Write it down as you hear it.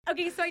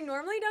Okay, so I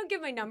normally don't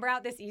give my number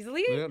out this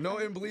easily. No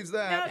one believes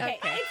that. Okay,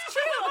 it's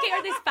true. Okay,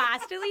 or this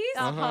fast at least.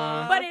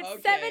 Uh-huh. But it's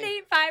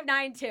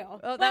 78592.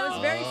 Oh, that was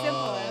very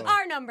simple.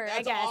 Our number, That's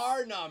I guess.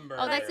 our number.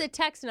 Oh, that's the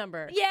text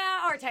number.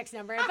 Yeah, our text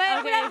number.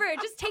 But whatever,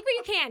 just take what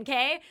you can,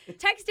 okay?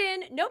 Text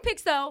in, no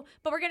pics though,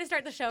 but we're going to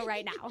start the show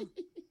right now.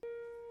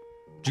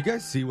 Did you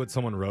guys see what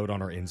someone wrote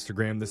on our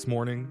Instagram this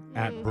morning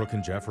at Brooke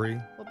and Jeffrey?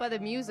 Well, by the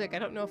music, I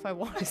don't know if I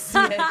want to see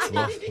it.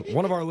 Well,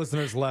 one of our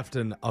listeners left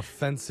an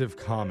offensive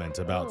comment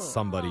about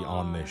somebody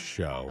on this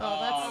show.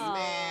 Oh,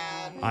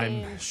 Man.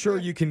 I'm sure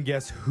you can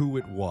guess who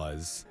it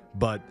was,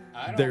 but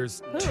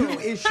there's two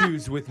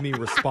issues with me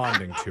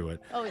responding to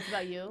it. Oh, it's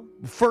about you?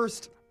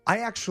 First, I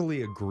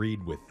actually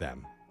agreed with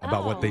them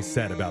about what they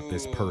said about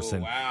this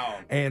person. Wow.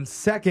 And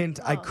second,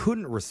 I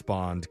couldn't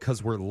respond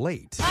because we're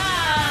late.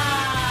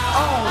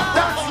 Oh,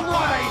 that's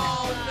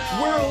right!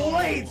 We're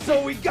late,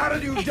 so we gotta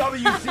do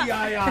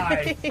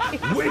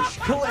WCII. Which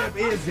clip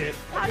is it?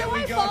 How do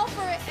I fall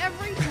for it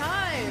every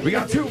time? We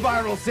got 2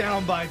 viral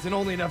sound bites and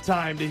only enough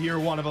time to hear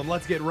one of them.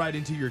 Let's get right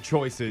into your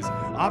choices.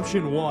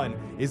 Option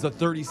 1 is a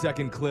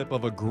 30-second clip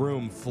of a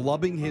groom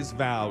flubbing his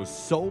vows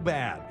so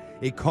bad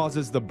it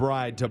causes the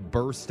bride to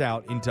burst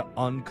out into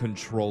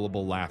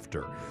uncontrollable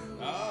laughter.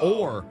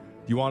 Or,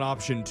 you want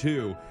option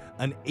 2,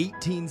 an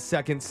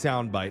 18-second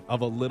soundbite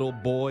of a little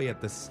boy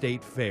at the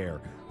state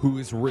fair who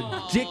is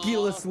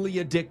ridiculously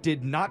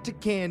addicted not to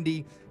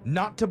candy,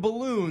 not to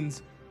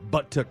balloons,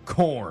 but to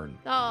corn.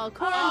 Oh,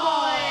 corn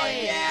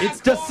boy. Yeah, It's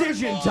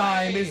decision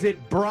time. Is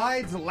it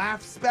bride's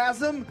laugh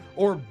spasm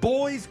or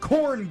boy's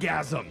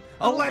corngasm?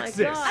 Oh my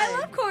Alexis. God. I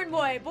love Corn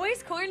Boy.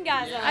 Boys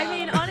Corngasm. I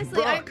mean, honestly,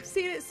 Brooke. I've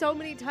seen it so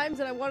many times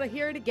that I want to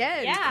hear it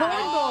again. Yeah. Corn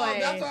Oh, boy.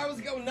 that's why I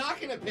was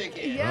not going to pick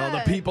it. Yeah.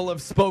 Well, the people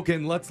have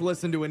spoken. Let's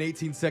listen to an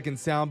 18-second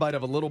soundbite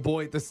of a little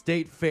boy at the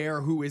state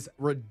fair who is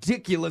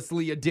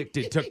ridiculously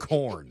addicted to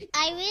corn.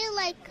 I really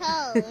like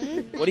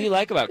cone. What do you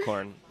like about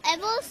corn?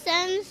 Ever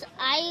since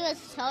I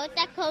was told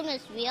that cone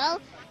was real,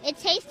 it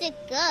tasted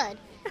good.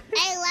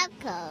 I love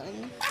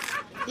cone.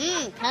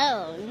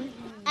 Cone.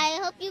 I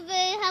hope you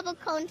really have a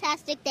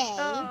cone-tastic day.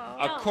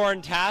 A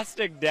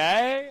corntastic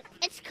day?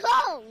 It's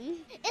cone.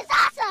 It's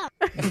awesome.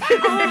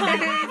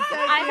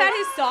 I've had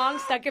his song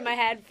stuck in my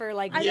head for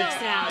like weeks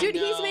now. Dude,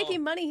 he's know.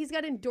 making money. He's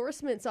got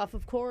endorsements off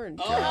of corn.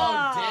 Oh,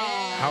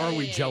 damn. How are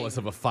we jealous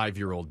of a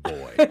 5-year-old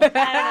boy? I don't know, but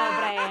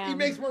I He am.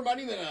 makes more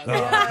money than us.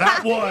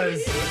 That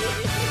was.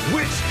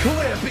 Which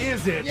clip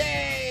is it?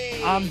 Yay!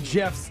 I'm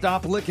Jeff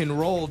Stop Lick and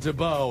Roll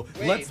DeBow.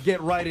 Let's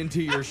get right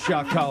into your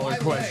shock collar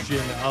question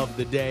of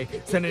the day.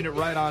 Sending it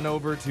right on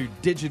over to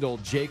Digital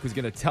Jake, who's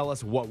going to tell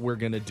us what we're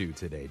going to do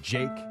today.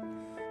 Jake?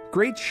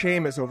 Great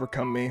shame has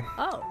overcome me.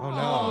 Oh.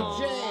 Oh,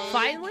 no.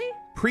 Finally?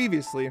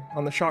 Previously,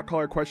 on the shot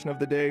caller question of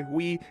the day,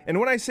 we, and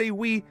when I say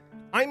we,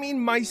 I mean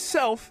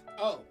myself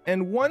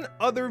and one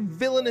other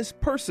villainous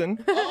person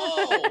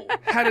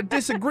had a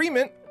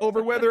disagreement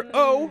over whether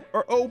O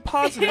or O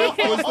positive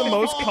was the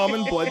most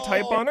common blood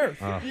type on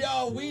Earth.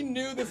 Yo, we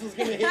knew this was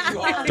going to hit you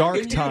hard. Dark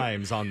And you-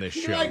 times on this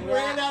You show. like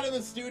ran out of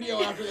the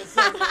studio after this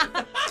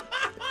segment.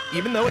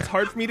 Even though it's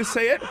hard for me to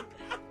say it,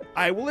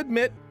 I will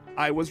admit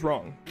I was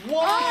wrong.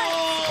 What?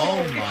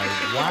 Oh, my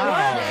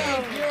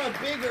wow. You're a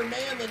bigger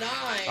man than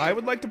I. I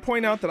would like to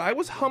point out that I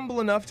was humble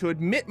enough to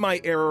admit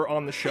my error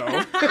on the show.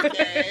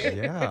 Okay.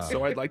 Yeah.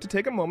 So I'd like to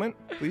take a moment,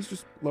 please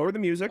just lower the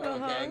music,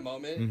 Okay,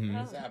 moment.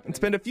 It's happening. and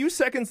spend a few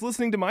seconds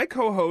listening to my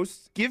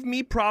co-hosts give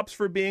me props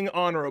for being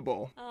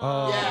honorable.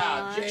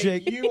 Yeah, Jake,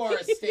 Jake. you are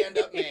a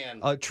stand-up man.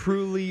 A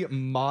truly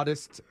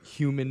modest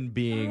human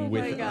being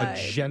with a God.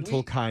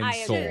 gentle, kind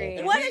I soul.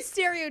 agree. What a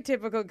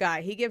stereotypical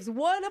guy. He gives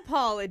one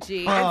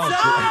apology. Oh, and so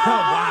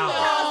wow.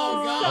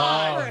 Oh,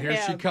 God. Oh,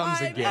 here she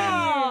comes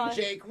again.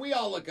 Jake, we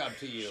all look up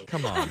to you.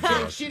 Come on, Jake,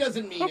 Brooke. she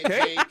doesn't mean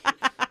Okay. it, Jake.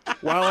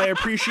 While I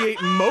appreciate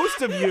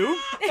most of you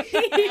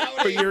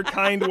for your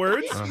kind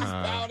words, She's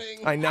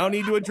pouting. I now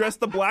need to address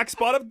the black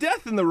spot of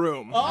death in the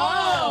room.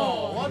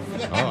 Oh,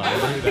 what's that? Oh, I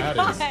know who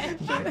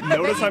that is.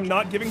 Notice I'm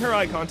not giving her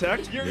eye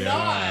contact. You're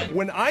not.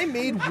 When I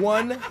made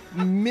one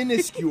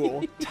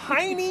minuscule,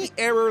 tiny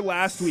error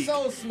last week,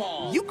 So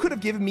small. you could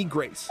have given me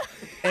grace.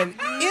 And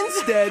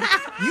instead,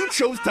 you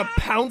chose to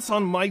pounce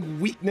on my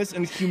weakness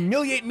and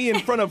humiliate me in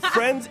front of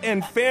friends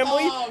and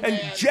family and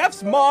man.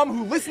 Jeff's mom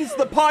who listens to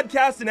the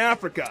podcast in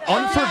Africa.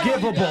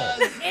 Unforgivable.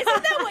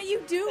 isn't that what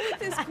you do with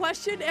this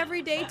question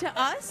every day to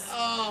us?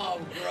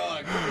 Oh,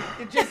 Brooke.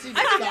 It just needs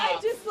to I mean, I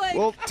stop. just like...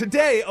 Well,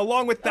 today,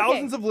 along with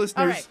thousands of listeners,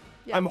 All right.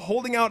 Yeah. I'm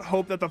holding out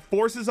hope that the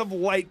forces of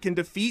light can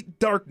defeat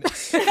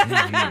darkness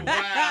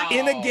Wow.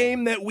 in a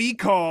game that we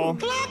call...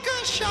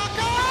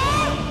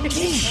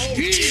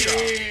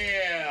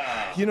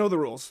 Yeah. You know the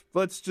rules.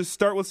 Let's just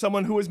start with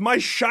someone who is my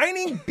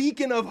shining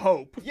beacon of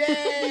hope.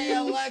 Yay,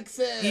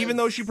 Alexis. Even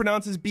though she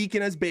pronounces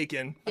beacon as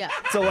bacon. Yeah.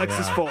 It's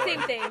Alexis Fuller.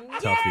 Same thing.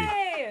 Toughie.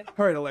 Yay!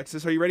 All right,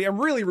 Alexis, are you ready? I'm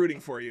really rooting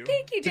for you.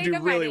 Thank you, To Jake. do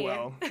I'm really ready.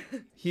 well.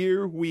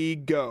 Here we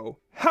go.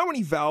 How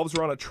many valves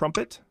are on a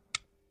trumpet?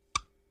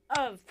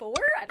 4?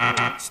 I don't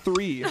know. It's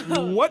 3.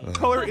 What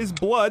color is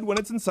blood when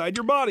it's inside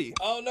your body?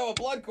 Oh, no, a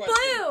blood question.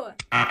 Blue.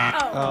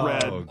 Oh,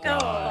 Red. No.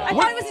 God. I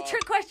thought it was a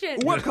trick question.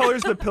 What color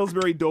is the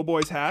Pillsbury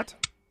Doughboys hat?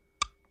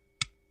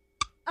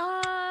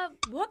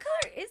 What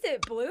color is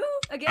it? Blue?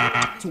 Again?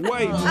 It's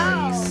white.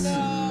 Does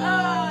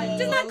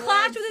that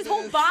clash with his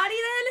whole body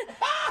then?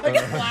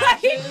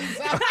 He's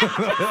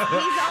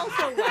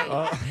also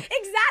white.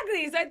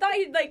 Exactly. So I thought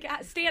he'd like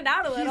stand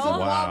out a He's little. a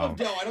blob Wow. of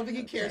dough. I don't think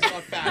he cares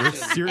about fashion. You're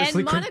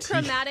seriously And critiquing.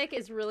 monochromatic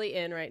is really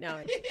in right now.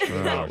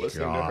 Oh,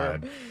 Listen to her.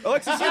 God.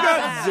 Alexis, you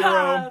got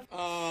 0.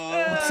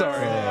 Oh,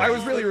 Sorry. I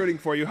was really rooting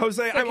for you.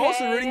 Jose, I'm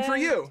also rooting for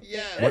you.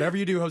 yeah. Whatever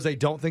you do, Jose,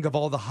 don't think of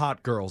all the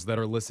hot girls that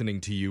are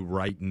listening to you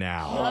right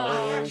now.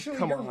 Oh, actually,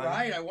 come you're on.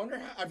 right. I wonder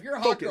how, if you're a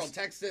hot Focus. girl,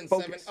 text in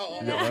Focus.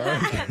 7.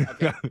 Oh,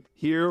 okay.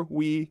 Here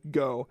we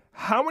go.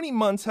 How many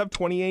months have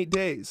 28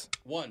 days?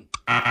 1.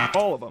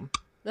 All of them.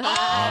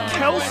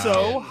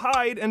 Kelso,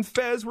 Hyde, and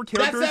Fez were That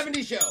characters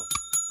 70 show.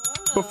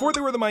 before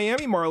they were the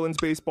Miami Marlins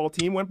baseball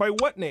team. Went by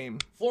what name?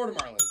 Florida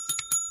Marlins.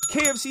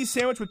 KFC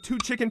sandwich with 2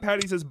 chicken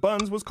patties as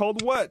buns was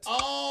called what?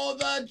 Oh,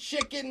 the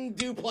chicken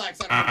duplex.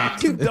 I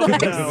Double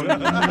down.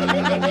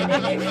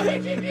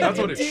 That's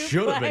what it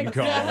should have been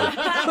called.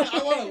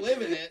 I want to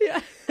live in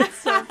it.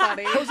 So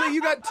funny. Jose,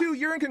 you got 2.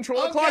 You're in control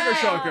of Okay. Clocker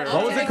Shocker.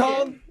 What was it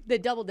called? The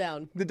double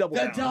down. The double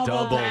The down.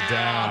 double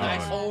down. I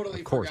totally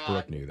Of course, forgot.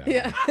 Brooke knew that.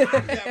 Yeah.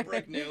 Yeah,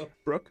 Brooke knew.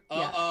 Brooke?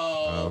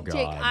 Uh-oh. Oh, God.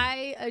 Jake,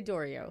 I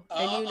adore you,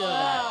 and you know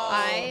that.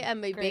 I am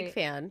a big Great.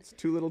 fan.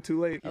 Too little,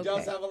 too late. He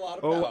does have a lot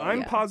of Oh, power.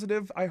 I'm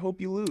positive. I hope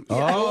you lose.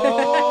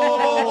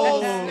 Oh,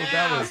 snap.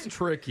 that was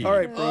tricky. All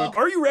right, Brooke.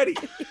 Are you ready?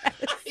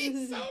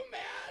 He's so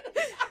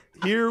mad.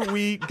 Here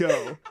we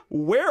go.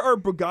 Where are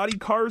Bugatti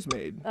cars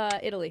made?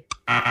 Italy.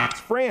 It's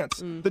France.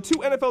 The 2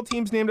 NFL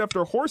teams named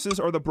after horses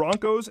are the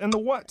Broncos and the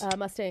what?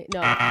 Mustang.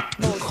 No.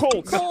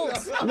 Colts.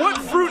 What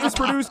fruit is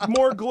produced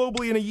more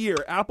globally in a year?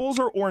 Apples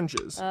or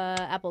oranges?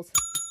 Apples.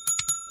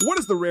 What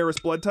is the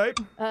rarest blood type?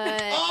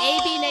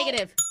 AB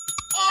negative.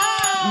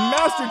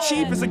 Master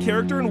Chief is a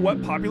character in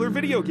what popular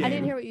video game? I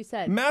didn't hear what you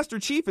said. Master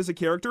Chief is a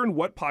character in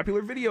what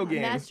popular video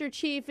game? Master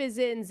Chief is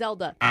in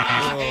Zelda.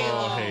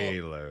 Oh,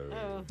 Halo.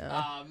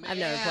 Oh, I've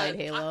never played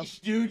man. Halo.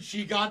 Dude,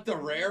 she got the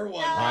rare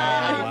one.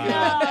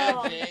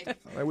 Wow.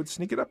 I would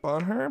sneak it up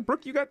on her.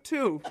 Brooke, you got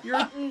 2.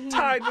 You're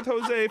tied with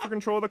Jose for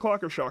control of the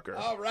Clocker Shocker.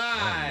 All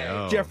right.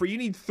 Oh. Jeffrey, you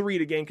need 3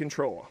 to gain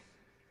control.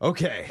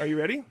 Okay. Are you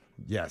ready?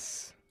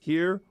 Yes.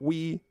 Here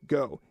we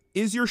go.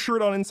 Is your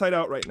shirt on inside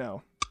out right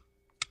now?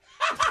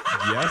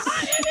 Yes.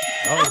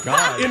 Oh,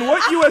 God. In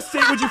what U.S.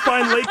 state would you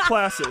find Lake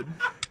Placid?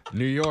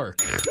 New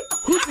York.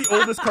 Who's the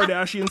oldest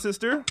Kardashian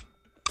sister?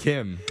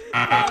 Kim.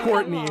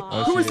 Courtney.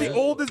 Oh, Who is she the is?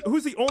 oldest?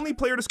 Who's the only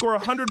player to score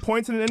 100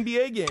 points in an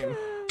NBA game?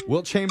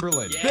 Wilt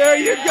Chamberlain. There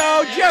you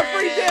go.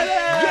 Jeffrey did it.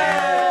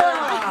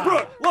 Yeah!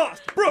 Brooke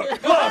lost.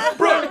 Brooke lost.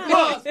 Brooke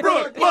lost.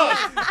 Brooke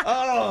lost.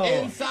 Oh.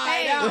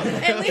 Inside out.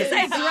 At least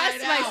I Inside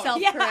dressed out.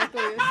 myself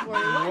correctly this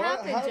morning. What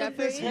happened, How did Jeffrey?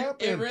 this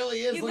happen? It really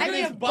is. You Look have at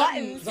these these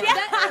buttons.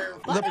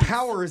 buttons. The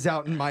power is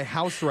out in my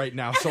house right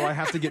now, so I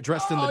have to get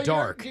dressed in the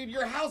dark. Dude,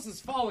 your house is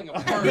falling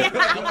apart. Do you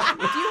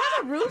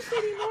have a roof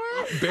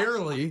anymore?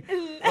 Barely.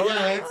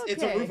 Yeah,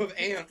 it's a Okay. roof of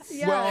ants.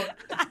 Yeah. Well,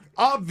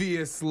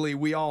 obviously,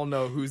 we all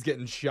know who's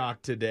getting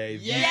shocked today.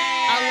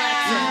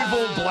 Yeah.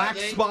 Evil black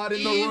spot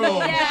in the Evil room.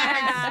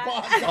 black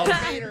spot.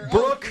 Darth Vader.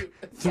 Brooke,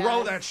 Oh,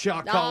 throw that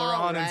shock collar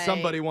All on, and right,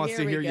 somebody wants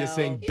to here hear we you go.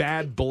 sing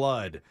Bad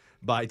Blood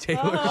by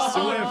Taylor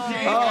Swift.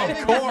 Jake, Oh,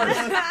 of course.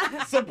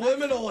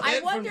 Subliminal I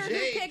hit wonder from who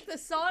Jake. picked the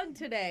song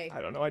today.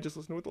 I don't know. I just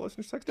listened to what the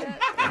listeners texted.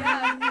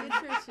 Yeah,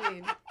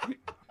 interesting.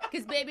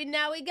 Because, baby,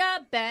 now we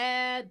got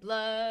bad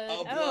blood.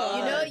 Oh,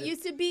 You know, blood. it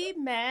used to be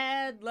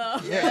mad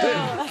love.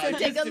 Yeah. So It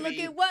take used a to look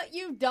be. at what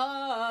you've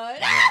done.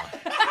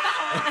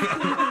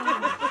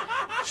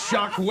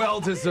 Shock well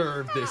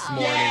deserved this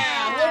morning.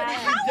 Yeah, look what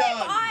How you've am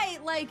done. I,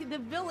 like, the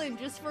villain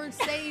just for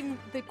saying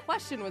the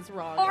question was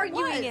wrong?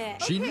 Arguing What?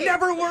 it. She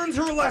never learns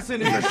her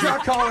lesson in the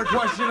shock collar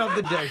question of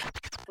the day.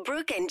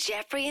 Brooke and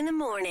Jeffrey in the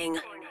morning.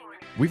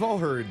 We've all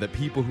heard that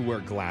people who wear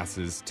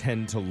glasses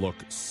tend to look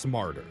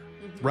smarter,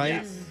 right?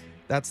 Yes.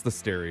 That's the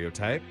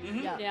stereotype.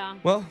 Yeah. Yeah.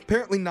 Well,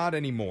 apparently not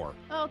anymore.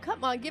 Oh,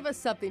 come on, give us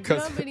something. Do you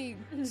know 'Cause- how many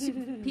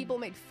people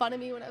made fun of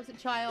me when I was a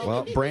child?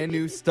 Well, brand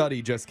new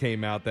study just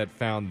came out that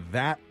found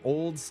that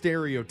old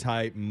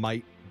stereotype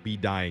might be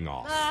dying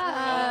off.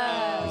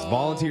 As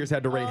volunteers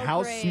had to rate Oh,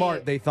 how great.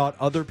 smart they thought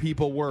other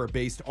people were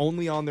based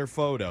only on their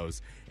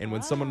photos. And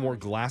when someone wore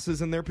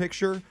glasses in their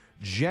picture,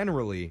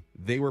 generally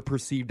they were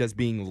perceived as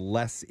being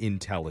less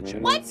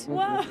intelligent. What?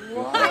 Whoa. Wait,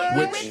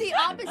 we went the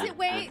opposite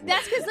way?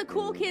 That's because the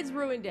cool kids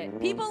ruined it.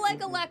 People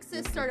like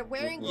Alexis started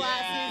wearing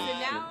glasses, and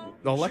now...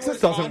 Alexis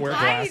Short doesn't wear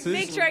contacts. glasses. I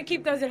make sure I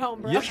keep those at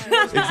home, bro. Yeah,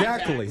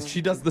 exactly.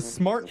 She does the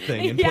smart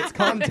thing and puts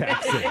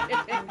contacts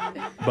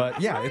in.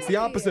 But yeah, it's the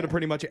opposite of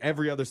pretty much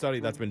every other study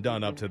that's been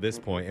done up to this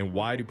point. And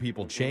why do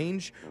people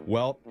change?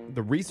 Well,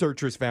 the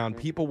researchers found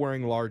people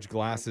wearing large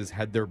glasses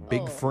had their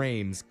big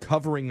frames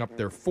covering up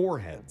their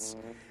foreheads.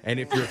 And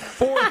if your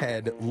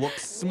forehead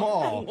looks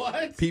small,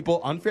 What?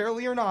 people,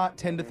 unfairly or not,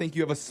 tend to think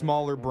you have a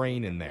smaller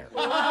brain in there.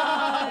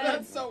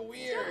 That's so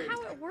weird.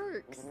 How it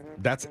works.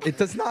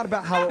 It's not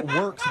about how it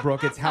works,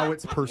 Brooke. It's how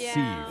it's perceived.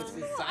 Yeah. This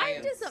is I'm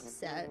science. just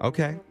upset.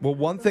 Okay. Well,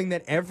 one thing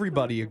that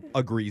everybody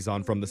agrees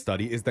on from the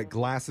study is that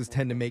glasses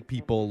tend to make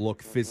people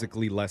look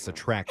physically less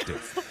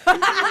attractive.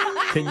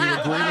 Can you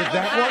agree with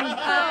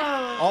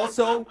that one?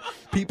 Also,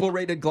 people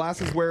rated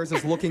glasses wearers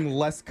as looking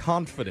less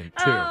confident,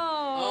 too.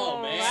 Oh,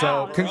 man.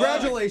 So,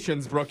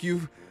 congratulations, Brooke.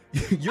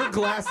 Your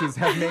glasses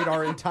have made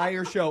our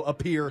entire show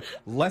appear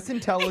less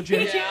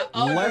intelligent, Yeah,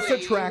 less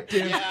ugly.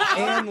 attractive,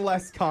 Yeah. and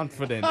less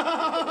confident,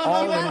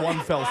 all in one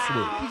fell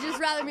swoop. You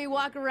just rather me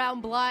walk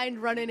around blind,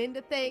 running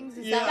into things?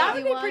 Is Yeah. that That what would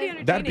you be want? pretty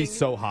entertaining. That'd be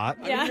so hot.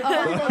 I mean, Yeah.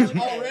 you're pretty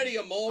much already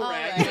a mole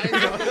rat.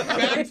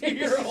 Back to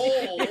your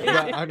hole.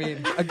 Yeah, I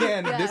mean,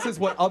 again, Yeah. this is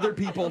what other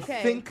people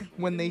Okay. think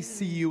when they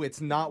see you. It's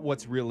not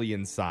what's really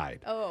inside.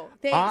 Oh,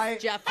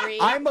 thanks, Jeffrey.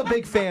 I'm a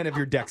big fan of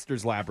your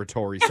Dexter's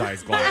Laboratory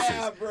size Yeah,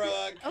 glasses.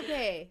 Brooke.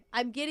 Okay,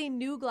 I'm getting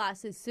new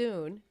glasses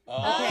soon.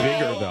 Oh.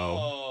 Bigger,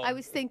 though. I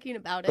was thinking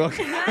about it.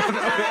 Okay.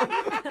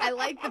 I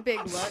like the big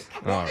look.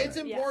 Well, All right. it's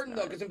important,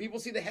 though, because when people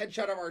see the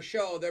headshot of our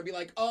show, they'll be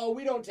like, oh,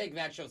 we don't take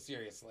that show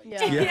seriously.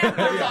 Yeah.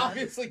 Yeah. It's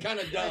obviously kind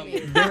of dumb.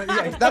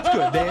 Yeah, that's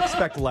good. They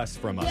expect less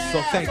from us.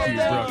 So thank you,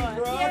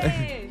 Brooke.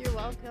 Yay. You're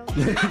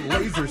welcome.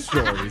 Laser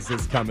Stories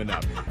is coming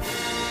up.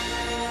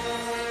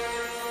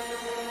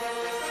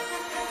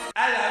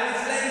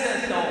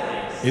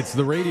 It's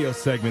the radio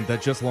segment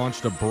that just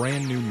launched a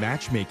brand new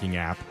matchmaking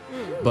app,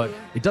 but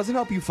it doesn't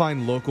help you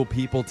find local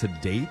people to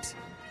date.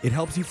 It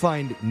helps you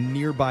find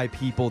nearby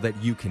people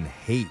that you can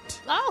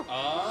hate. Oh,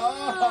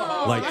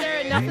 Oh. Like, there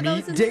enough of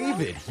those meet in the world?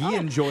 David. He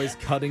enjoys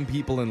cutting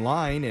people in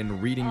line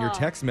and reading your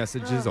text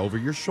messages over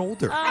your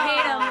shoulder. I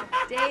hate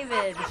him.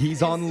 David.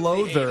 He's on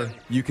Loather.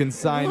 You can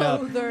sign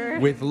Loather.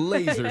 up with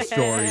Laser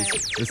Stories,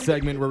 the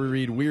segment where we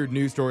read weird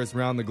news stories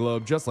around the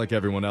globe just like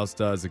everyone else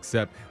does,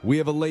 except we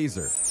have a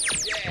laser.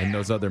 And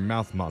those other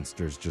mouth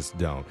monsters just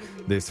don't.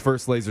 This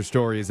first laser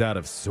story is out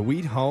of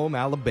Sweet Home,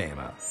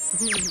 Alabama.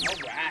 All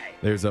right.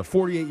 There's a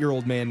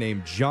 48-year-old man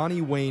named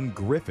Johnny Wayne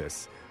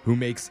Griffiths who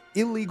makes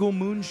illegal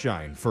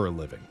moonshine for a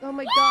living. oh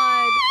my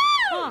God.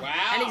 Wow.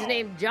 And he's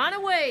named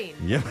John Wayne.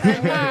 Yeah.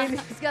 I mean,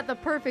 he's got the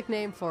perfect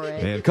name for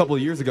it. And a couple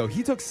of years ago,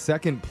 he took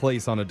second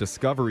place on a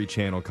Discovery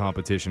Channel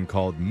competition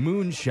called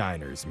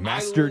Moonshiners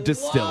Master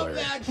Distiller. I love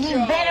that show.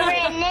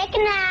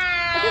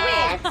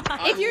 If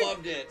I you're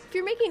loved it. if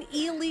you're making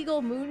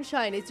illegal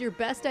moonshine, it's your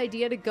best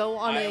idea to go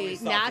on I a always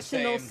thought the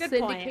national same. Good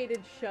point.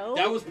 syndicated show.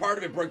 That was part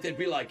of it, Brooke. They'd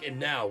be like, and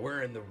now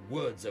we're in the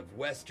woods of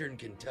western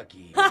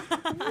Kentucky.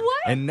 what?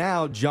 And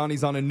now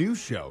Johnny's on a new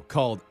show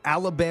called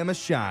Alabama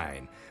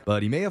Shine.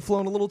 But he may have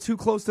flown a little too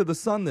close to the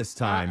sun this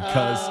time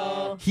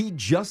because he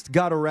just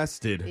got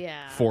arrested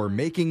Yeah. for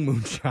making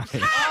moonshine.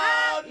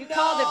 Oh, You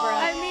called it, bro.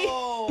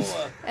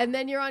 I And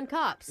then you're on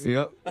Cops,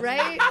 Yep.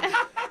 right?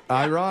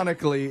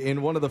 Ironically,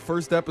 in one of the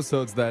first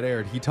episodes that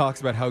aired, he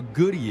talks about how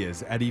good he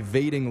is at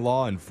evading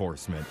law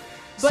enforcement.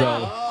 But So,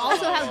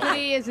 also how good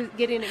he is at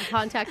getting in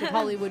contact with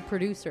Hollywood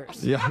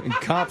producers. yeah, and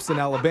cops in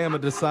Alabama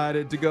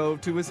decided to go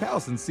to his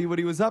house and see what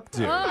he was up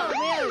to.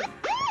 Oh man.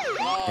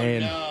 Oh,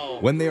 And no.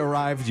 when they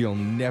arrived, you'll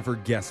never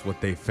guess what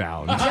they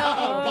found.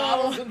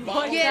 Bottles and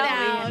bottles. Get of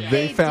out. weed.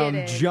 They They found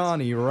didn't.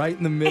 Johnny right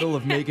in the middle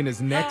of making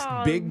his next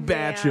Oh, big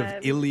batch man.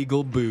 of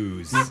illegal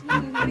booze.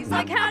 He's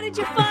like, how did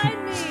you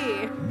find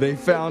me? They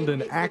found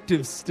an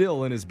active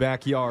still in his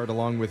backyard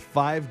along with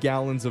 5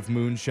 gallons of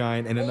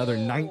moonshine and another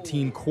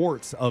 19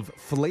 quarts of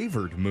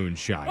flavored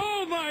moonshine.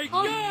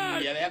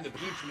 Yeah, they have the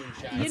peach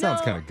moonshine. That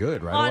sounds kind of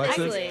good, right, On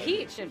Alexis? ice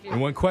peach. If you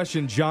And one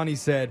question, Johnny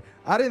said,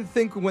 I didn't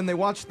think when they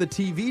watched the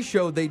TV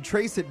show they'd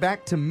trace it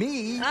back to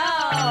me.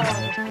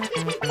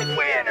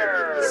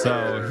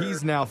 So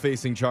he's now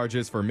facing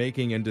charges for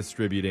making and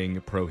distributing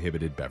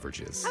prohibited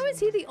beverages. How is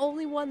he the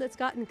only one that's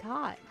gotten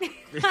caught?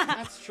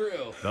 That's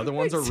true. The other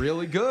ones are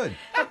really good.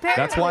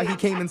 That's why he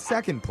came in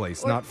second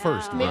place, not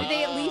first. Maybe Brooke.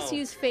 they at least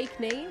use fake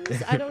names?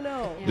 I don't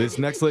know. This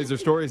next laser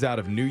story is out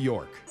of New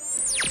York.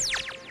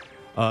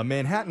 A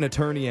Manhattan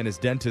attorney and his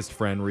dentist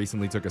friend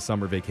recently took a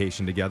summer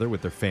vacation together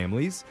with their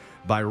families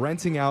by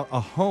renting out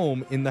a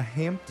home in the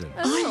Hamptons.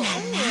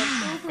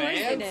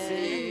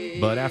 Fancy.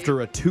 But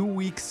after a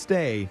 2-week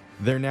stay,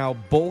 they're now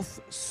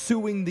both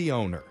suing the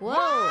owner.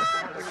 Whoa.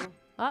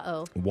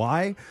 Uh-oh.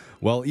 Why?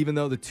 Well, even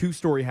though the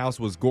 2-story house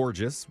was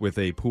gorgeous with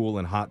a pool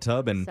and hot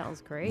tub and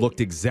Sounds great. looked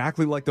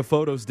exactly like the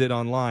photos did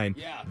online,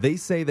 Yeah. they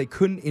say they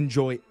couldn't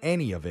enjoy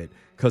any of it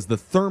because the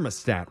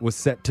thermostat was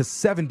set to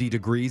 70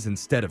 degrees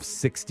instead of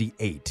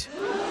 68.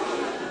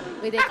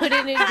 Wait, they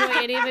couldn't enjoy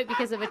any of it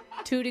because of a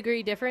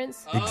 2-degree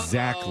difference?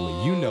 Exactly.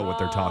 You know what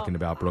they're talking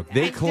about, Brooke.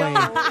 They claim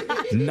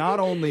not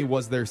only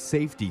was their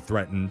safety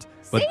threatened,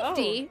 but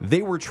Safety?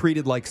 they were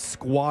treated like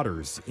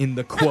squatters in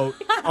the, quote,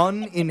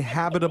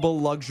 uninhabitable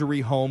luxury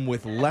home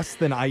with less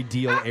than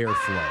ideal airflow.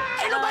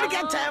 Oh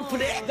Nobody got time for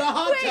that. The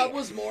hot tub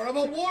was more of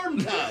a warm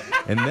tub.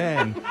 And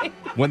then,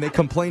 when they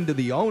complained to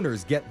the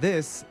owners, get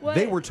this, What?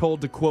 they were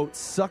told to, quote,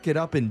 suck it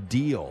up and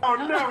deal. Oh,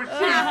 no,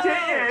 she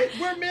did.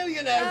 We're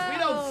millionaires. We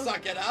don't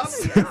suck it up.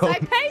 I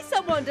pay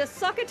someone to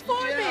suck it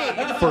for me.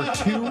 For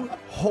 2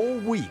 whole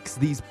weeks,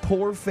 these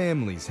poor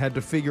families had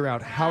to figure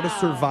out how to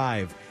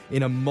survive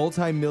in a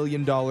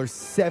multi-million-dollar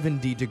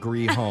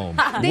 70-degree home.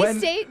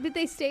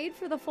 They stayed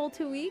for the full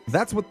 2 weeks?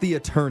 That's what the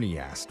attorney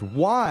asked.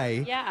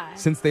 Why, Yeah.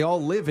 since they all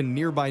live in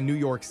nearby New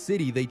York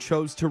City, they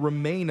chose to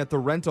remain at the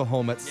rental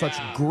home at such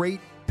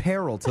great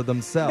peril to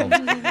themselves.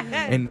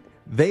 And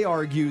they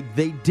argued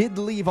they did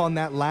leave on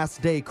that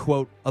last day,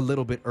 quote, a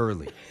little bit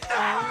early.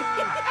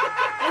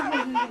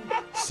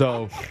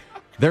 So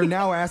they're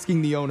now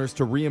asking the owners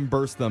to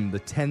reimburse them the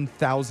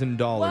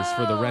 $10,000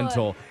 for the Whoa.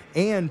 rental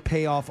and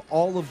pay off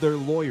all of their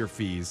lawyer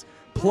fees.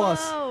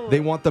 Plus, Whoa. they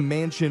want the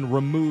mansion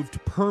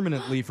removed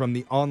permanently from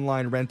the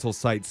online rental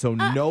site so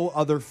no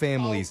other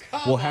families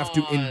will have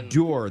to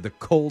endure the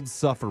cold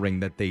suffering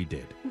that they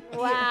did.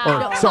 Wow. Or,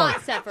 No, sorry,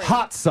 hot suffering.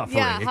 hot suffering.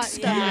 Yeah, hot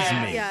Excuse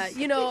suffering. me. Yeah,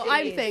 you know,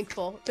 I'm Jeez.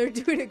 thankful. They're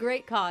doing a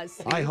great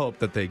cause. I hope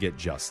that they get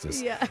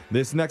justice. Yeah.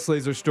 This next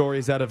laser story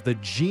is out of the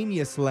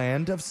genius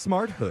land of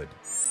smarthood.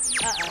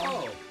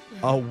 Oh.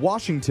 A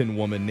Washington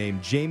woman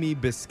named Jamie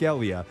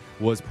Bisceglia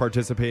was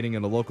participating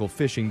in a local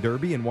fishing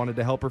derby and wanted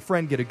to help her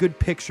friend get a good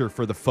picture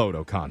for the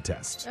photo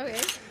contest. Okay.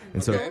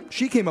 And so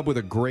she came up with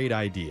a great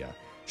idea.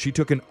 She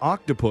took an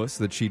octopus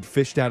that she'd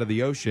fished out of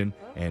the ocean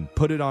and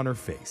put it on her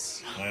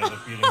face. I have a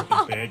feeling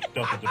this bad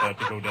stuff is about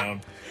to go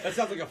down. That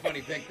sounds like a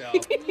funny pic, though.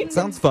 It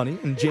sounds funny.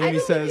 And Jamie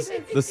says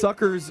the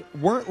suckers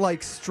weren't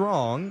like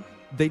strong.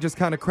 They just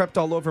kind of crept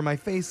all over my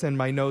face and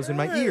my nose and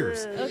my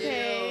ears.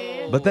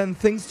 Okay. But then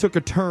things took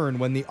a turn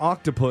when the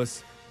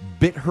octopus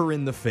bit her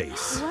in the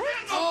face.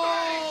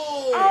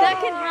 Oh!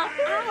 That can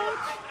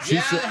happen. She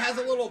yeah, sa- it has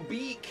a little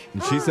beak.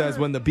 And she says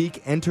when the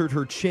beak entered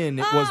her chin,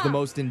 it was the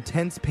most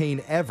intense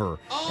pain ever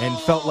and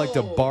felt like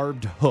a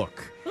barbed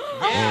hook.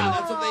 Yeah,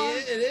 that's what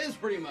it is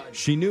pretty much.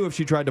 She knew if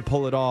she tried to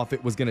pull it off,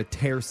 it was going to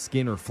tear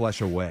skin or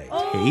flesh away.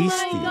 Oh my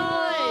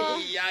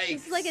God. Yikes.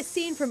 This is like a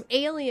scene from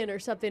Alien or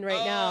something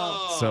right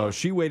now. So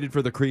she waited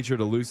for the creature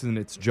to loosen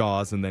its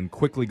jaws and then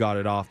quickly got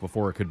it off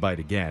before it could bite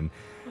again.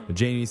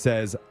 Jamie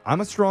says,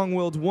 I'm a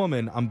strong-willed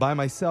woman. I'm by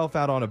myself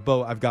out on a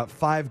boat. I've got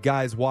 5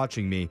 guys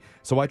watching me,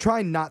 so I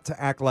try not to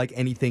act like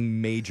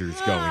anything major's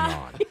going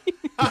on.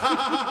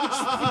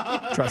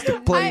 Tries to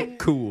play it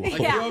cool. Like,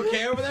 you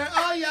okay over there?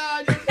 Oh, yeah.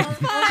 I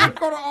just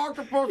got an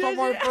octopus on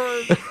my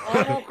face.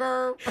 I'm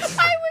okay.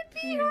 I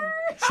would be her.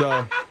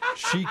 So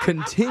she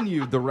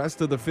continued the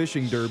rest of the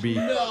fishing derby,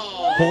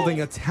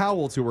 holding a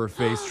towel to her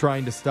face,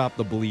 trying to stop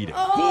the bleeding.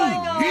 Oh my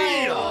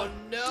God. Oh,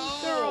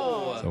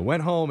 no. So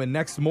went home, and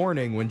next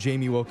morning when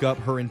Jamie woke up,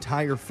 her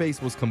entire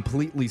face was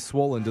completely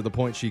swollen to the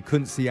point she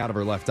couldn't see out of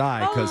her left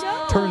eye because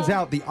turns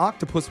out the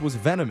octopus was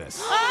venomous.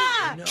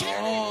 No.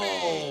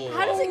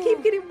 How does it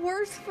keep getting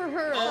worse for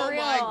her? Oh, For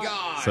real? my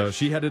gosh. So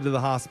she headed to the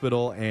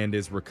hospital and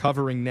is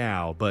recovering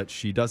now, but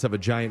she does have a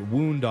giant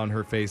wound on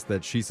her face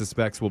that she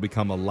suspects will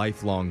become a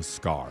lifelong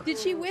scar. Did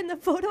she win the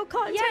photo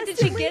contest? Yeah, did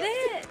she get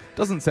it?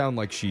 Doesn't sound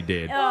like she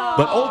did.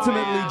 But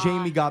ultimately,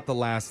 Jamie got the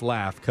last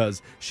laugh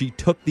because she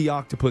took the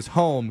octopus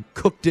home,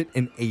 cooked it,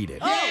 and ate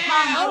it.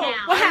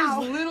 I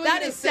was literally That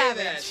gonna is say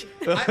savage.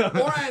 that.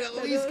 Or I'd at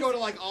least go to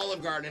like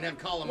Olive Garden and have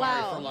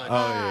calamari for lunch.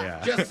 Oh,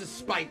 yeah. Just to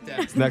spite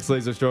them. Next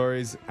laser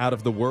stories out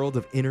of the world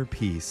of inner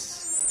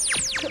peace.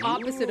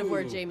 Opposite of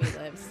where Jamie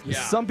lives. Yeah.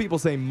 Some people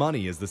say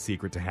money is the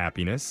secret to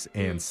happiness,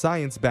 and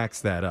science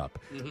backs that up.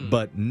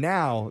 But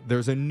now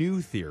there's a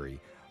new theory.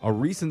 A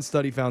recent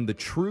study found the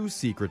true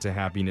secret to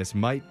happiness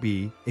might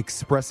be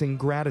expressing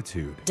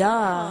gratitude.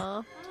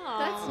 Aw,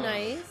 that's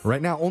nice.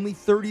 Right now, only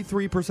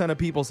 33% of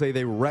people say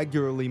they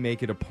regularly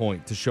make it a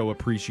point to show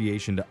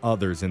appreciation to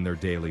others in their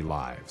daily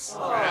lives.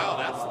 Wow,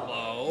 that's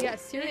low. Yeah,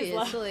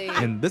 seriously.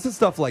 And this is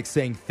stuff like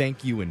saying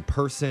thank you in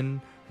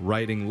person,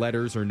 writing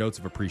letters or notes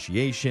of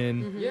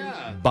appreciation,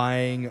 Yeah.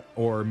 buying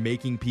or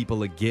making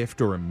people a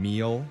gift or a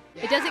meal.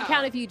 It doesn't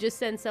count if you just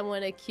send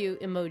someone a cute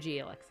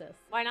emoji, Alexis.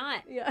 Why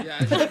not? Yeah.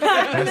 Yeah. It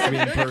has to be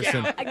in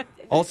person.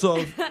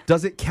 Also,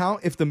 does it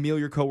count if the meal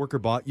your coworker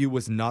bought you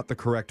was not the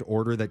correct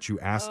order that you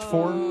asked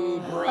for?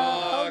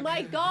 Oh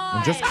my God.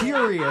 I'm just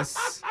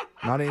curious.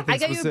 Not anything I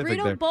got you a specific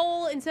burrito there.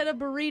 bowl instead of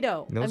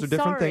burrito. Those I'm are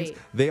different sorry. things.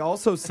 They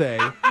also say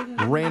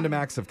random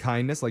acts of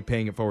kindness, like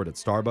paying it forward at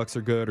Starbucks,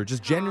 are good, or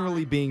just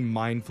generally being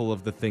mindful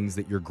of the things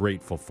that you're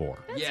grateful for.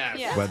 Yes.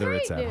 Yeah. Whether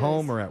it's great at news.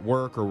 home or at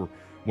work or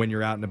when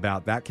you're out and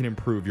about, that can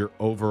improve your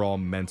overall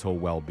mental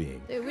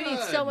well-being. Dude, we need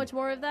so much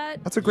more of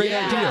that. That's a great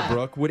Yeah. idea,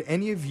 Brooke. Would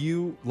any of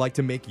you like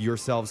to make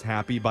yourselves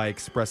happy by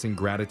expressing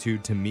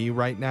gratitude to me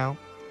right now?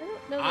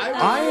 No,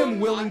 I am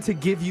willing to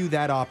give you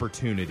that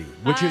opportunity,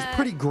 which is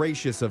pretty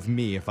gracious of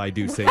me if I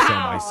do say so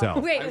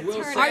myself. Wait, I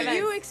will turn say are it.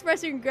 you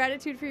expressing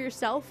gratitude for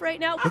yourself right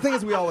now? The thing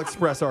is, we all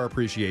express our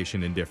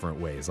appreciation in different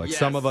ways. Like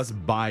some Yes. of us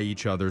buy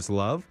each other's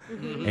love,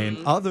 and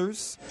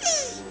others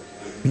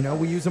You know,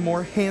 we use a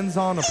more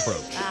hands-on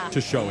approach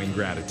to showing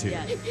gratitude.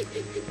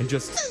 And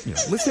just,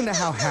 listen to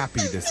how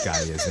happy this guy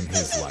is in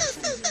his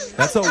life.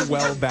 That's a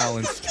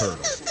well-balanced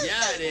turtle.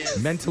 Yeah, it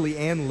is. Mentally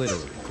and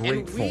literally.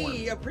 Great form.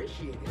 We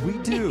appreciate it. We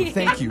do.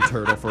 Thank you,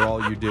 Turtle, for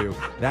all you do.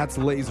 That's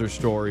Laser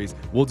Stories.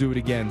 We'll do it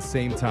again,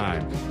 same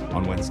time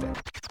on Wednesday.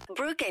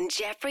 Brooke and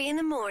Jeffrey in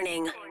the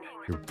morning.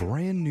 Your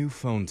brand new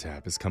phone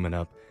tap is coming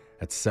up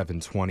at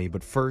 7:20.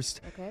 But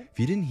first, if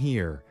you didn't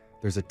hear,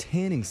 there's a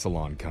tanning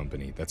salon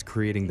company that's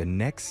creating the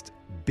next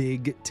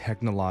big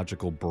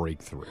technological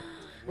breakthrough.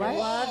 I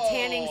love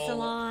tanning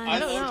salons. I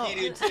love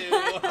you too.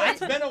 It's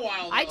been a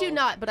while, though. I do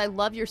not, but I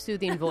love your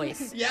soothing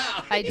voice.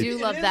 Yeah. I do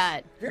love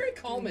that. Very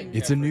calming.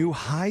 It's a new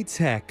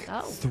high-tech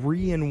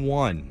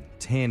 3-in-1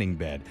 tanning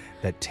bed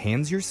that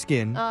tans your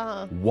skin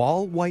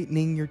while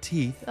whitening your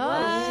teeth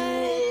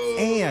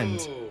and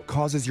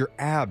causes your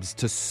abs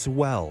to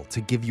swell to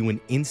give you an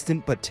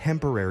instant but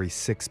temporary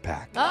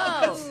six-pack.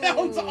 That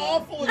sounds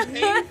awful and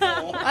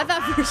painful. I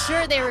thought for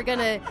sure they were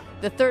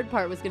the third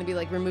part was gonna be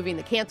like removing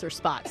the cancer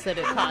spots that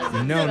it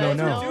causes. No.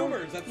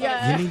 Tumors. That's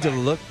You need to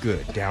look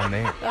good down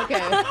there.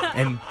 Okay.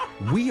 And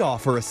we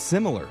offer a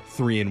similar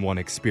 3-in-1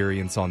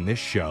 experience on this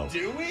show.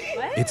 Do we?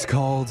 It's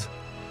called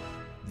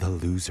the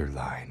Loser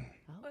Line.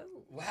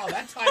 Wow,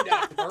 that timed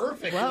out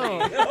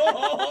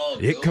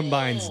perfectly. It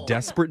combines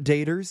desperate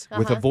daters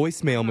with a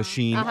voicemail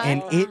machine,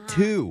 and it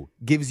too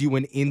gives you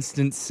an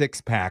instant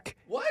six-pack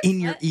in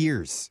your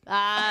ears.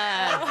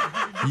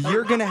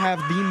 You're going to have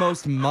the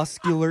most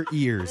muscular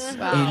ears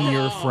in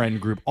your friend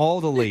group.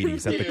 All the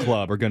ladies at the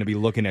club are going to be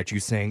looking at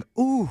you saying,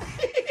 ooh,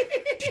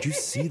 did you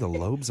see the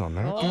lobes on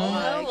that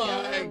guy?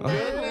 Oh, my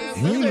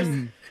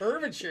goodness.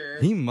 Curvature.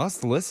 He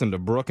must listen to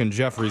Brooke and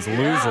Jeffrey's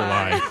Loser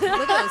Line. Look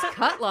at those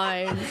cut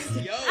lines.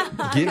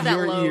 Give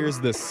your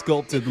ears the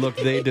sculpted look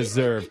they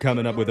deserve,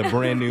 coming up with a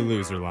brand new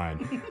Loser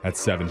Line at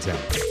 7:10.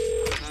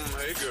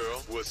 Hey,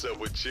 girl. What's up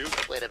with you?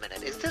 Wait a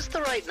minute. Is this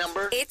the right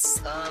number? It's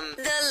the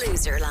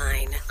Loser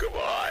Line. Come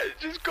on.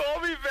 Just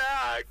call me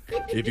back.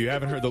 If you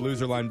haven't heard the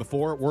Loser Line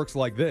before, it works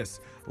like this.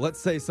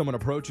 Let's say someone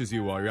approaches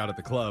you while you're out at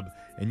the club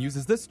and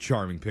uses this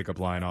charming pickup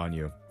line on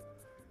you.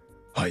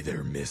 Hi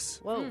there, miss.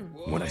 Whoa.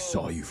 When I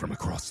saw you from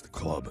across the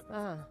club,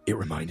 it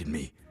reminded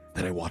me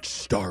that I watched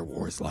Star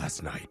Wars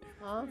last night.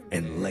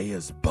 And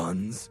Leia's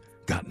buns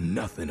got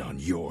nothing on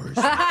yours,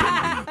 baby.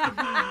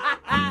 I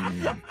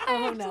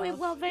actually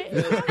love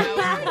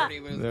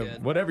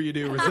it. Whatever you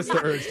do, resist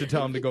the urge to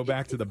tell him to go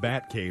back to the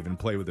Bat Cave and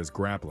play with his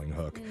grappling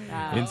hook.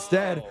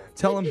 Instead,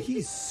 tell him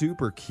he's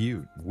super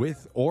cute,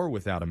 with or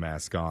without a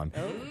mask on.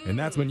 And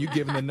that's when you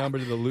give him the number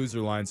to the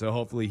Loser Line, so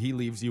hopefully he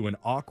leaves you an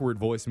awkward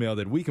voicemail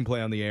that we can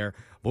play on the air.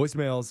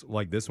 Voicemails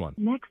like this one.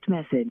 Next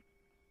message.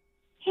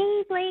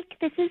 Hey, Blake,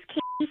 this is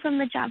Katie from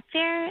the job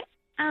fair.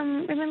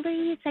 Remember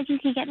you said you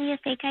could get me a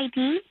fake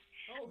ID?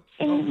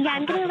 And yeah,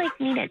 I'm gonna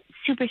need it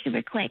super,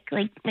 super quick.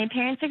 My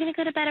parents are gonna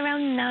go to bed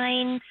around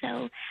 9,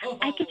 so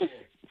I could just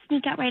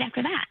sneak out right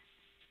after that.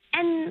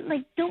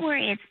 And don't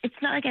worry, it's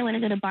not like I want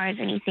to go to bars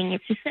or anything.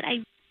 It's just that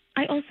I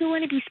also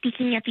want to be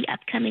speaking at the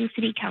upcoming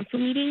city council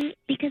meeting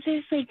because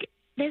there's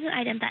an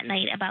item that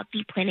night about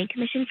the planning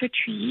commission for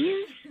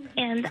trees,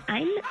 and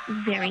I'm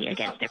very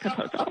against their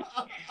proposal.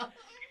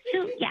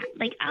 So yeah,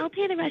 I'll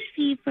pay the rush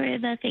fee for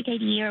the fake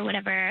ID or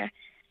whatever.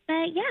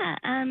 But yeah,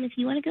 if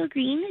you want to go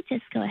green,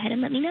 just go ahead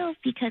and let me know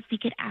because we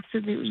could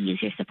absolutely use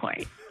your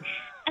support.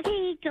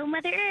 Okay, go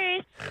Mother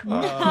Earth. Oh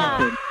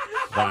my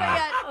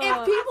God.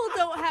 If people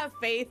don't have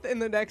faith in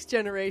the next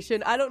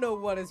generation, I don't know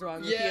what is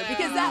wrong with you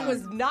because that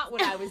was not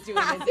what I was doing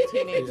as a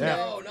teenager. Yeah.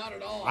 No, not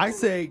at all. I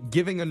say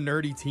giving a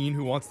nerdy teen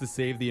who wants to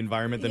save the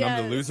environment the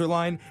number Loser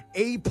Line,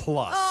 A+. Oh,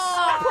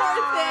 poor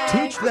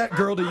thing. Teach that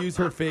girl to use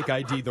her fake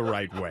ID the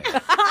right way.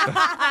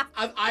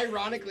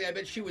 Ironically, I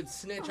bet she would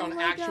snitch on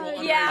actual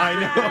underage. I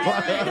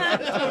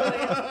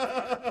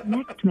know.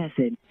 Next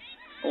message.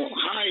 Oh,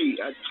 hi,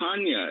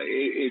 Tanya.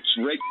 It's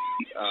Rick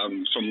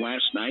from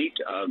last night.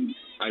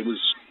 I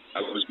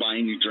was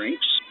buying you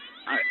drinks.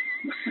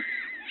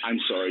 I'm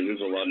sorry.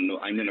 There's a lot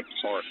of I'm in a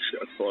park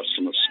across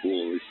from a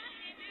school.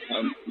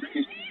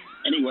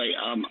 Anyway,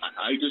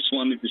 I just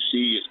wanted to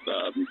see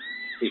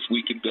if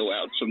we could go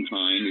out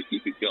sometime. If you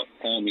could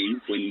call me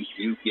when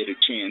you get a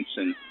chance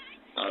and.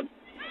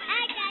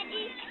 Hi,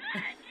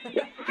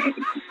 Daddy.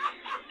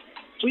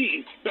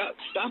 Please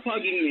stop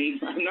hugging me.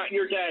 I'm not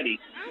your daddy.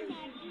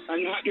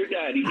 I'm not your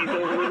daddy. He's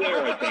over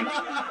there, I think.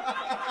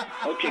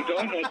 Okay, go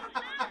ahead.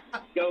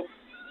 Go.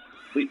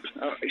 Please.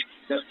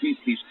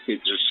 These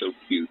kids are so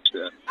cute.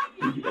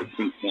 I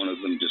think one of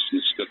them just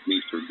mistook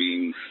me for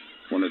being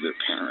one of their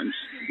parents.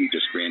 He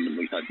just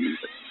randomly hugged me.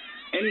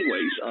 But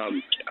anyways,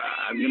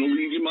 I'm going to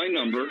leave you my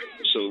number,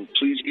 so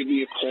please give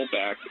me a call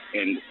back,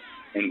 and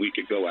we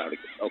could go out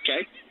again,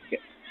 okay?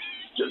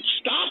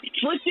 Stop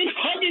freaking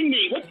hugging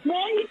me. What's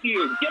wrong with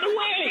you? Get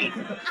away.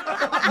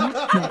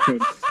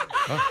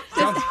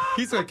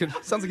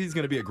 Sounds like he's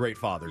going to be a great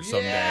father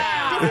someday.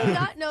 Does he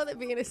not know that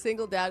being a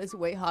single dad is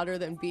way hotter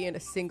than being a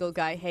single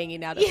guy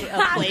hanging out at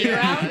a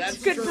playground?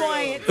 That's good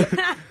point.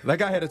 That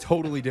guy had a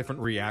totally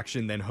different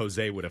reaction than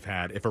Jose would have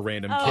had if a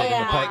random kid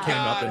in the park came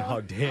up and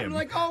hugged him. I'm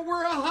like,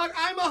 oh,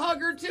 I'm a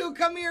hugger too.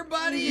 Come here,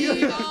 buddy.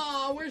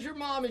 Oh, where's your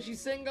mom? Is she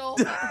single?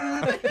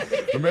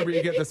 Remember,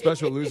 you get the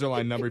special loser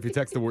line number if you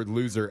text the word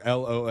loser,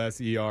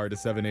 LOSER, to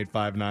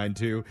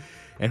 78592.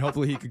 And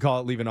hopefully he could call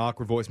it, leave an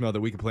awkward voicemail that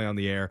we can play on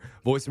the air.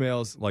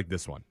 Voicemails like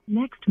this one.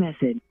 Next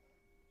message.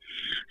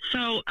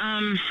 So,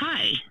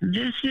 hi,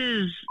 this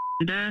is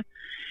Linda,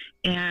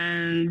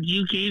 and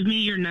you gave me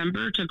your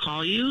number to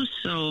call you,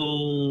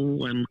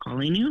 so I'm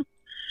calling you.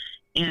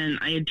 And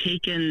I had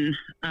taken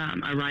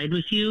a ride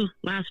with you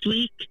last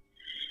week,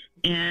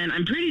 and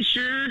I'm pretty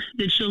sure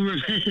that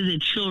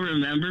she'll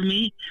remember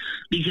me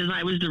because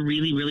I was the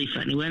really, really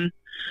funny one.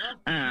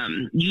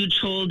 You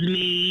told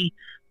me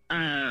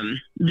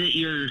that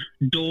your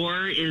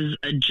door is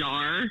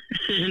ajar,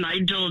 and I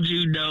told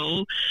you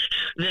no,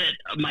 that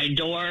my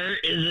door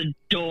is a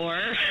door.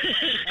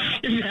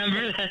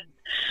 Remember that?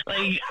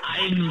 Like,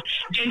 and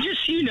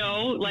just,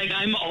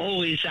 I'm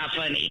always that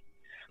funny.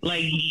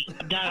 Like,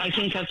 that, I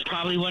think that's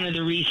probably one of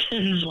the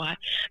reasons why.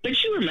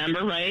 But you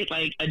remember, right?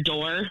 Like, a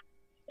door.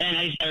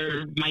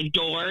 Or my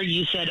door,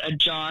 you said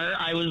ajar.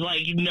 I was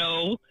like,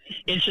 no,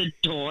 it's a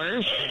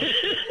door.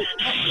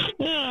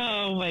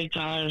 Oh, my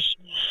gosh.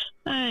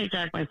 I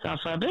cracked myself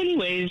up.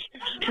 Anyways,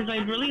 because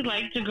I'd really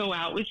like to go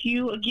out with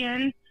you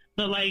again,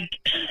 but,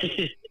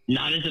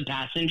 not as a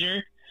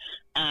passenger.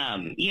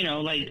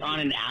 Like on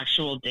an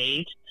actual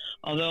date.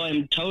 Although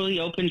I'm totally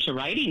open to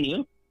riding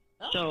you.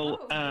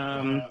 So,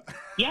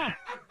 yeah.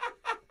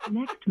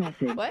 Next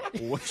message. What?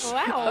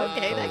 Wow.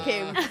 Okay, that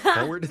came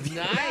forward.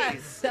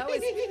 Nice. That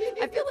was.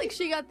 I feel like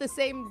she got the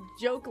same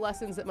joke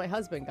lessons that my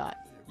husband got.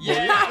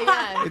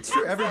 Yeah. It's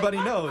true. Everybody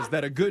knows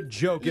that a good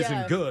joke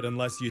isn't good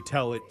unless you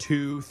tell it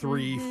 2,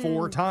 3,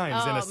 4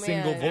 times in a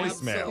single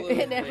voicemail.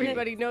 Absolutely. And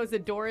everybody knows a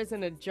door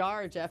isn't a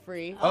jar,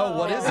 Jeffrey. Oh,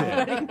 what is it?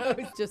 Everybody knows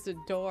it's just a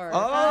door.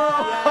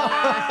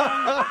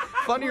 Oh.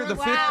 Funnier the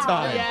 5th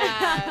time.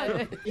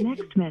 Yeah.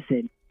 Next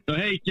message. So,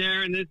 hey,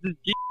 Sharon, this is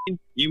Gene.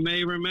 You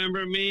may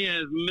remember me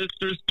as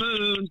Mr.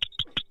 Spoon.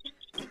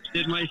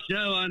 Did my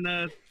show on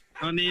the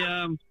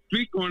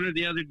street corner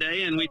the other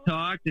day, and we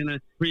talked, and I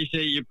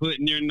appreciate you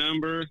putting your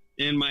number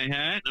in my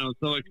hat. I was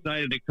so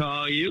excited to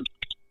call you,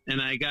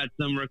 and I got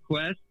some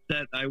requests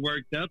that I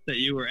worked up that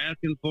you were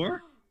asking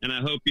for, and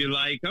I hope you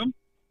like them.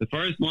 The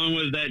first one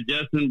was that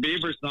Justin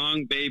Bieber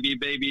song, Baby,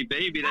 Baby,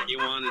 Baby, that you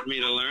wanted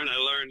me to learn. I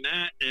learned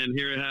that, and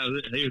here's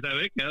how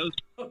it goes.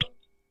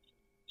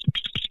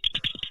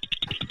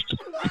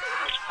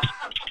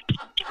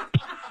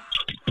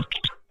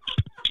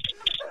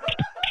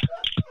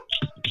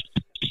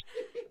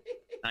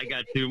 I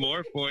got 2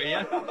 more for you.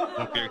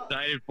 If you're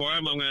excited for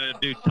them, I'm going to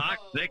do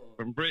Toxic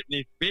from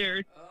Britney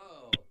Spears.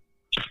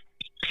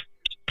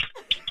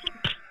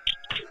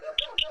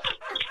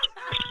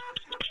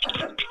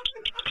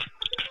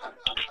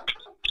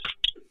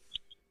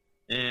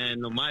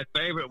 And my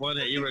favorite one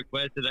that you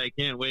requested, I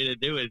can't wait to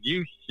do, is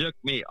You Shook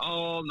Me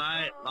All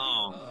Night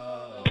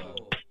Long.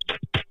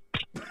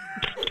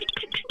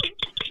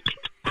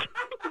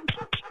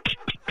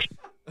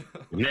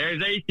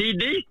 There's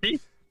AC/DC.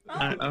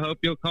 I hope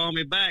you'll call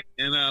me back,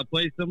 and I'll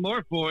play some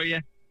more for you.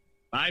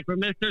 Bye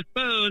from Mr.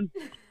 Spoon.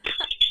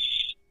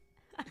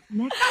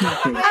 Next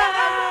message.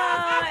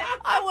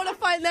 I want to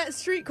find that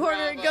street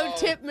corner and go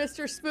tip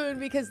Mr. Spoon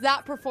because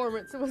that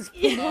performance was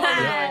phenomenal.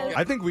 Yeah.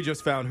 I think we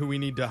just found who we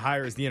need to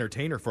hire as the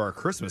entertainer for our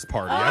Christmas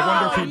party. I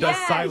wonder if he does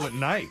Silent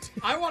Night.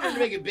 I wanted to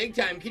make it big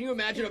time. Can you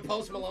imagine a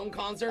Post Malone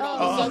concert? All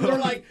of a sudden they're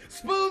like,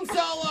 Spoon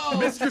solo!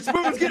 Mr.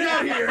 Spoons, get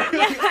out here!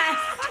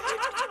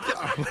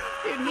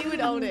 Dude, he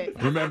would own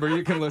it. Remember,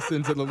 you can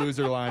listen to the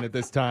Loser Line at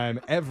this time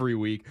every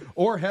week,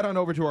 or head on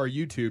over to our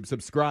YouTube,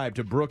 subscribe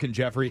to Brooke and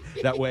Jeffrey.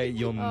 That way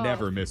you'll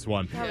never miss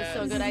one. That was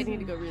so good. I need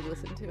to go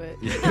re-listen to it.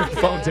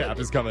 Phone tap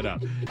is coming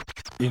up.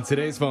 In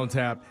today's phone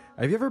tap,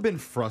 have you ever been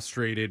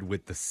frustrated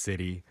with the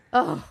city?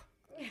 Oh.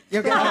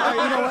 Okay,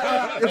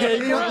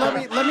 let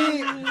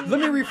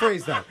me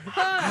rephrase that.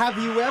 Have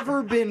you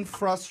ever been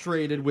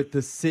frustrated with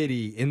the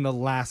city in the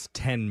last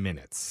 10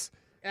 minutes?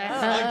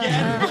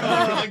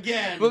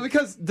 Again. Well,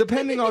 because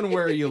depending on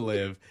where you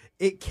live,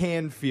 it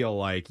can feel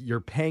like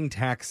you're paying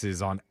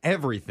taxes on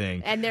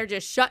everything. And they're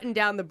just shutting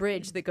down the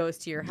bridge that goes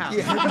to your house.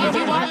 Yeah. Did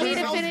you want me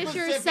to finish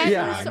your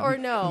sentence or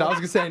no? No, I was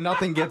going to say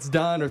nothing gets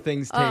done or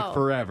things take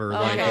forever.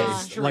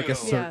 Like a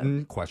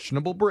certain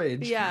questionable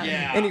bridge.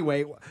 Yeah.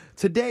 Anyway,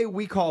 today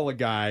we call a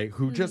guy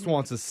who just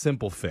wants a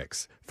simple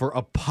fix for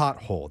a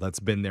pothole that's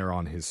been there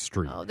on his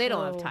street. Oh, they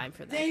don't have time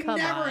for that. They Come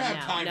never on have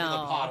now. time for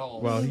the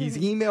potholes. Well, he's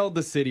emailed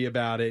the city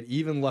about it,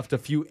 even left a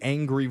few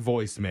angry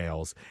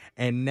voicemails,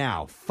 and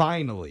now,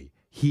 finally,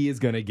 he is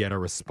going to get a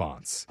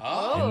response.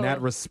 Oh. And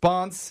that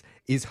response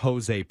is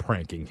Jose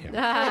pranking him.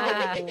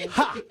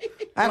 Ha!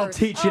 That'll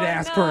teach you to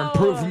ask for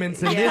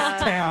improvements in this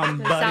town,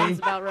 buddy. Sounds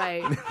about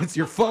right. It's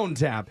your phone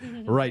tap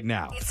right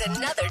now. It's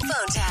another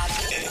phone tap.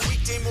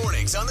 Weekday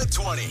mornings on the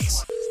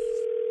 20s.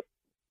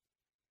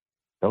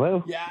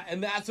 Hello? Yeah,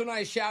 and that's when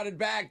I shouted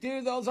back,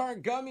 dude, those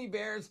aren't gummy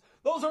bears.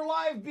 Those are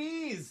live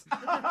bees.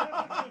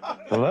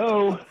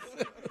 Hello?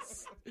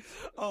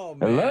 Oh,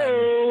 man.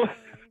 Hello?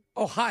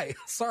 Oh, hi.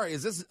 Sorry,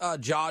 is this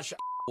Josh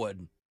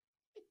Wood?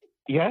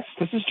 Yes,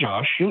 this is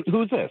Josh.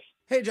 Who's this?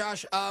 Hey,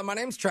 Josh. My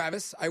name's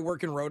Travis. I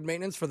work in road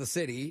maintenance for the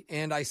city,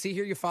 and I see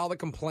here you filed a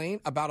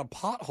complaint about a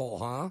pothole,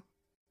 huh?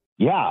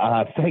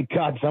 Yeah, thank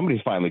God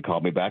somebody's finally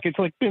called me back. It's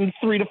like been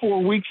 3 to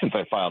 4 weeks since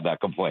I filed that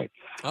complaint.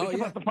 Oh, it's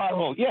yeah. about the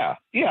pothole.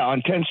 Yeah,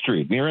 on 10th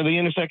Street, near the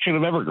intersection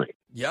of Evergreen.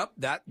 Yep,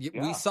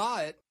 we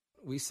saw it.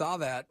 We saw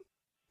that.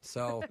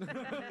 So,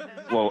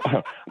 Well,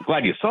 I'm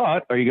glad you saw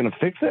it. Are you going to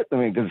fix it? I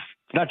mean, because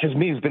it's not just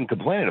me who's been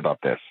complaining about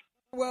this.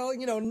 well,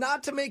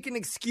 not to make an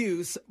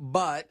excuse,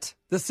 but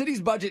the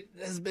city's budget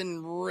has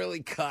been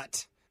really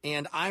cut.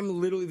 And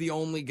I'm literally the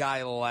only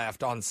guy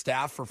left on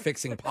staff for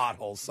fixing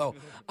potholes. So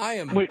I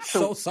am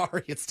so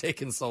sorry it's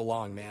taken so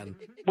long, man.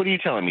 What are you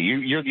telling me?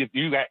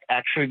 You're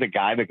actually the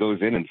guy that goes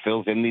in and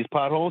fills in these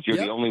potholes? You're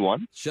Yep. the only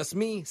one? It's just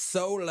me,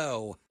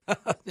 solo.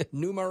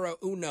 Numero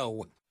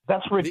uno.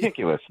 That's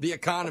ridiculous. The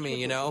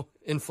economy,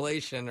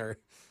 inflation, or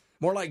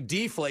more like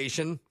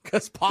deflation,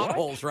 because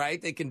potholes,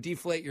 right? They can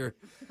deflate your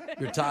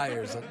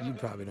tires. You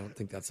probably don't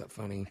think that's that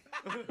funny.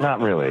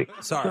 Not really.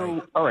 Sorry.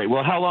 So, all right.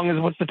 Well,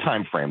 what's the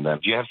time frame then?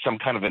 Do you have some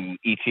kind of an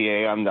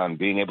ETA on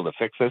being able to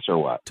fix this or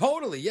what?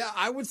 Totally, yeah.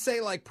 I would say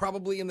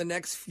probably in the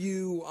next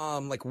few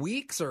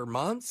weeks or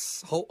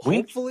months. Weeks?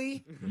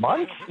 Hopefully.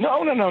 Months?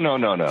 No.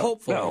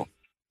 Hopefully. No.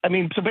 I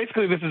mean, so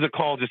basically this is a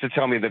call just to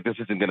tell me that this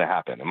isn't going to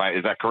happen.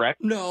 Is that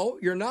correct? No,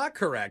 you're not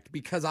correct,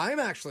 because I'm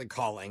actually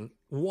calling,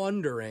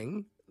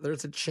 wondering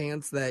there's a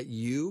chance that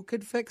you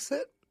could fix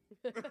it.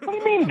 What do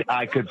you mean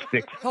I could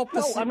fix it? Help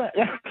No, I'm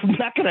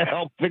not going to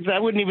help fix it. I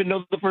wouldn't even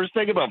know the first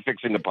thing about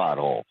fixing a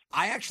pothole.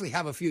 I actually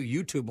have a few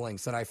YouTube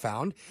links that I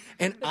found,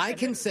 and I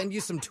can send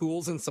you some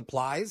tools and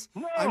supplies.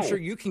 No. I'm sure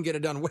you can get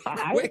it done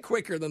way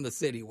quicker than the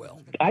city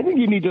will. I think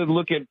you need to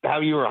look at how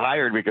you were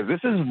hired, because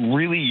this is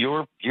really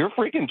your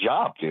freaking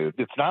job, dude.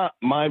 It's not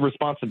my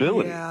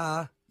responsibility.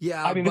 Yeah.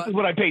 I mean, this is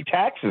what I pay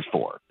taxes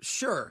for.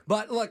 Sure.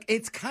 But look,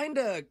 it's kind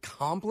of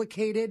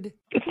complicated.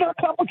 It's not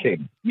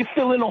complicated. You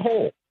fill in a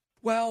hole.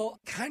 Well,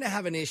 kind of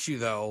have an issue,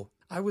 though.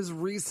 I was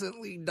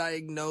recently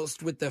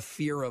diagnosed with the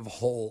fear of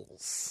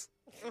holes.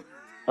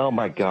 Oh,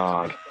 my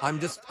God. I'm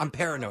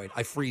paranoid.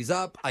 I freeze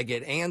up. I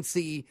get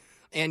antsy.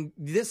 And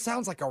this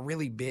sounds like a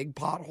really big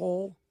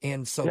pothole.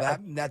 And so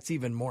that's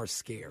even more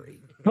scary.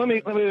 Let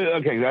me.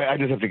 Okay, I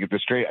just have to get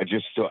this straight.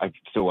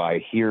 So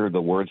I hear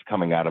the words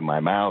coming out of my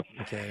mouth.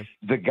 Okay.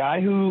 The guy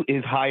who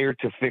is hired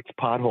to fix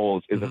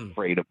potholes is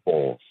afraid of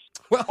holes.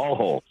 Well, all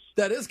holes.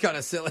 That is kind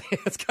of silly.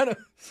 It's kind of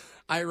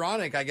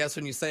ironic, I guess,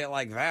 when you say it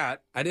like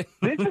that. This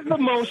is the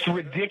most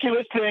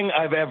ridiculous thing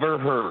I've ever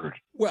heard.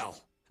 Well,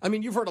 I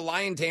mean, you've heard of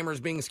lion tamers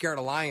being scared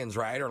of lions,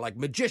 right? Or like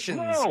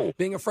magicians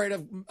being afraid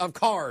of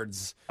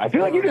cards. I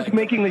feel like you're just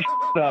making this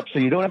up so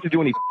you don't have to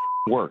do any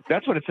work.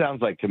 That's what it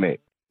sounds like to me.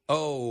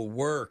 Oh,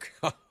 work.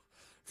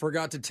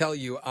 Forgot to tell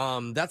you.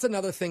 That's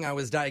another thing I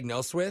was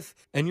diagnosed with,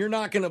 and you're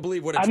not going to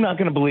believe what it's... I'm not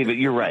going to believe it.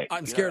 You're right.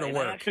 I'm scared of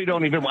work. I actually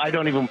don't even...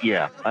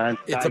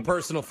 It's a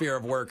personal fear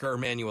of work or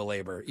manual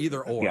labor,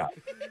 either or. Yeah.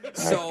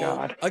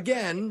 So,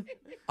 again,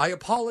 I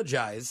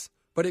apologize,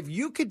 but if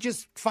you could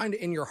just find it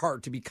in your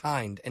heart to be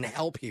kind and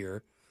help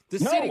here, the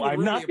city would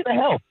I'm not going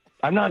to help.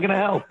 I'm not going to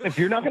help. If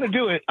you're not going to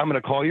do it, I'm going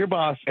to call your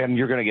boss, and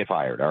you're going to get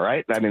fired, all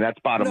right? I mean, that's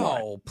bottom line.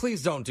 No,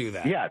 please don't do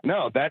that. Yeah,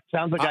 no, that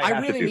sounds like I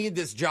have really to do. need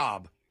this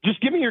job. Just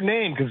give me your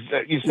name, because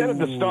you said at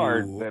the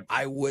start that...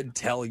 I would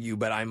tell you,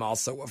 but I'm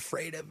also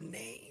afraid of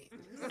names.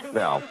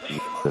 No,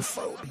 Jesus.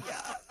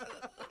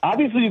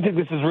 Obviously, you think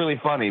this is really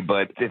funny,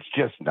 but it's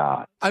just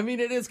not. I mean,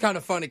 it is kind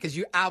of funny because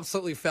you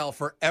absolutely fell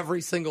for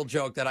every single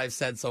joke that I've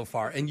said so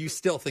far, and you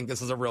still think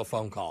this is a real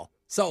phone call.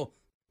 So,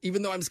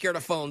 even though I'm scared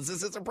of phones,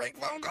 this is a prank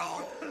phone call.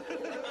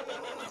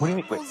 What do you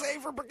mean? Jose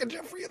for Brooke and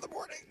Jeffrey in the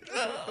morning.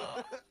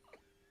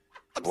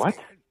 What?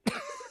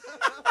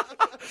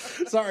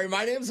 Sorry,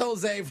 my name's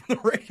Jose from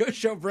the radio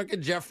show Brooke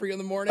and Jeffrey in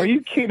the morning. Are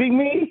you kidding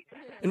me?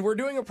 And we're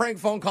doing a prank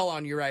phone call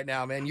on you right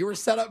now, man. You were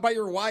set up by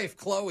your wife,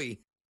 Chloe.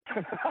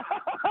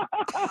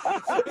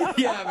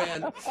 Yeah,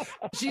 man.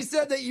 She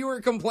said that you were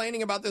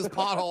complaining about this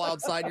pothole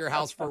outside your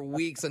house for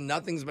weeks and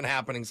nothing's been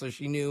happening, so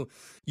she knew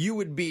you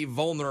would be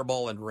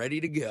vulnerable and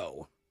ready to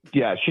go.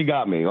 Yeah, she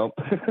got me. Well,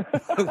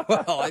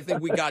 I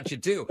think we got you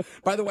too.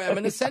 By the way, I'm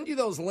going to send you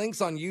those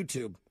links on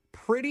YouTube.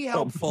 Pretty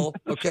helpful.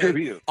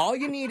 Okay. All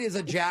you need is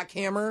a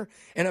jackhammer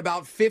and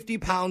about 50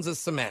 pounds of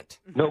cement.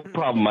 No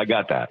problem. I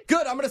got that.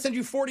 Good. I'm going to send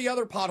you 40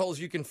 other potholes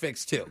you can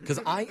fix too, because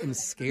I am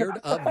scared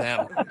of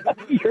them.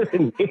 You're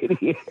an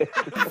idiot. Wake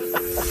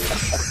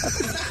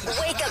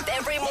up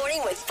every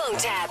morning with phone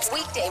taps.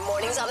 Weekday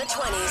mornings on the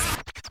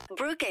 20s.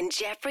 Brooke and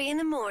Jeffrey in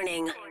the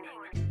morning.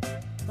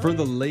 For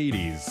the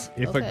ladies,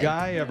 if a Okay.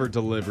 guy ever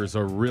delivers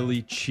a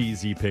really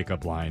cheesy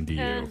pickup line to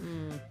you,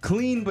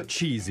 clean but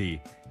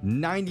cheesy,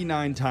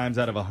 99 times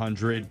out of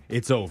 100,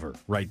 it's over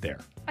right there.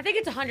 I think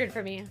it's 100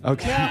 for me.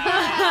 Okay.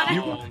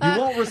 you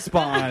won't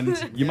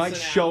respond. You might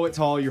show it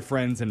to all your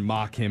friends and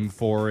mock him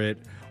for it.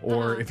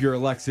 Or if you're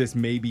Alexis,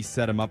 maybe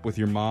set him up with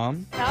your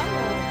mom.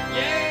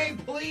 Yay,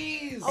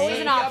 please. Always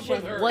an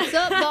option. What's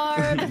up,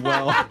 Barb?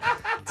 Well,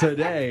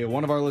 today,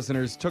 one of our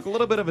listeners took a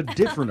little bit of a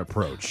different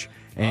approach,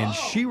 and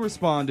she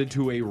responded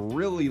to a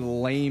really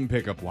lame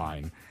pickup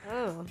line.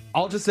 Oh.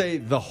 I'll just say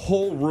the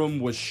whole room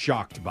was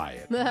shocked by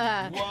it.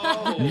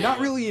 Not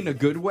really in a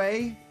good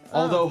way,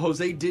 although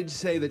Jose did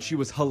say that she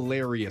was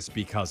hilarious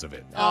because of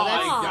it. Oh,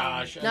 that's my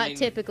gosh. I not mean-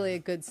 typically a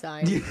good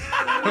sign.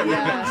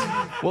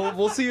 Yeah. Well,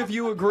 we'll see if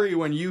you agree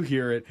when you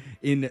hear it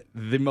in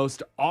the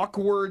most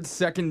awkward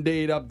second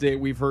date update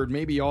we've heard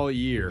maybe all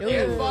year.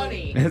 And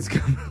funny. It's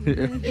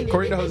coming,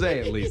 according to Jose,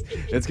 at least.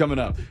 It's coming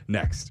up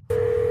next.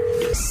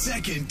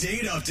 Second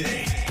date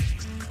update.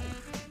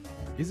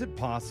 Is it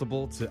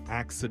possible to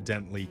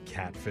accidentally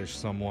catfish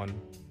someone?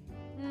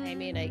 I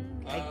mean, I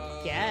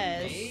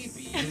guess.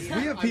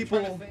 We have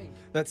people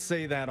that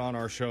say that on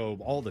our show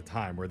all the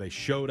time, where they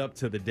showed up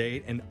to the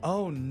date and,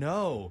 oh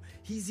no,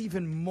 he's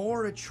even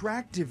more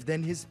attractive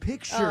than his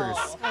pictures.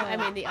 Oh, I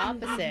mean, the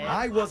opposite.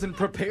 I wasn't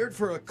prepared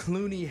for a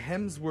Clooney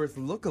Hemsworth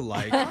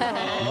lookalike.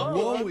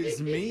 Woe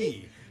is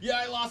me. Yeah,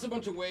 I lost a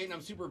bunch of weight and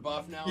I'm super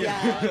buff now.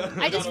 Yeah.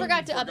 I just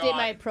forgot to update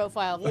my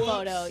profile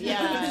photo.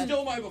 Yeah.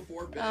 Still my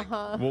before pic.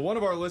 Well, one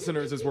of our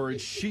listeners is worried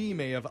she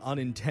may have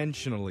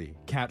unintentionally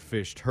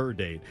catfished her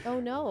date. Oh,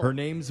 no. Her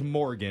name's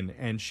Morgan,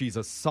 and she's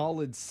a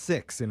solid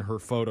 6 in her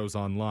photos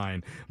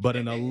online, but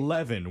an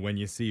 11 when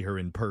you see her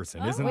in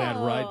person. Isn't that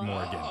right,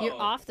 Morgan? You're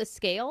off the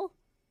scale?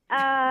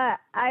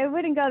 I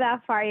wouldn't go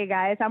that far, you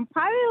guys. I'm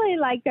probably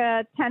like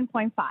a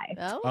 10.5.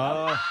 Oh.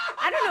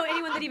 I don't know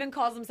anyone that even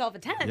calls himself a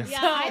 10.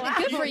 Yeah,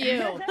 good for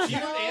you.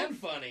 Cute and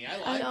funny. I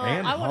like it.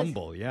 And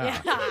humble,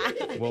 yeah.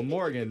 Well,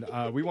 Morgan,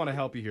 we want to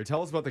help you here.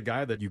 Tell us about the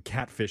guy that you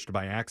catfished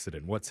by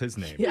accident. What's his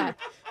name? Yeah.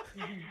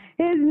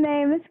 His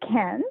name is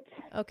Kent.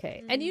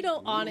 Okay. And you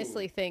don't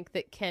honestly think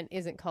that Kent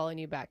isn't calling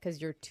you back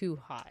because you're too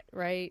hot,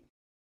 right?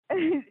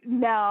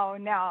 No.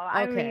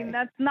 I Okay. mean,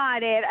 that's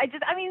not it.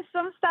 I mean,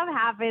 some stuff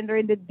happened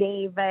during the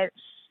day, but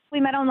we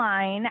met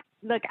online.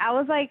 Look, I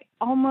was like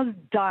almost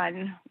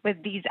done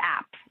with these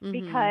apps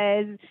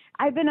because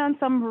I've been on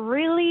some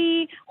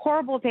really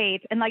horrible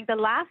dates. And like the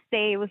last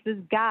day was this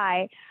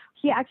guy.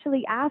 He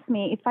actually asked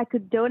me if I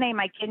could donate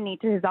my kidney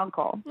to his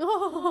uncle.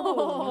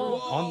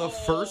 On the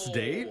first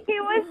date? He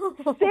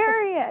was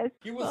serious.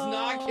 He was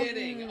not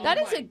kidding. That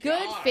Oh is my a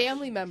good gosh.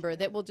 family member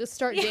that will just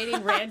start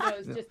dating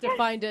randos just to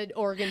find an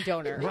organ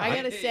donor. I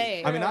gotta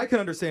say. I mean, I can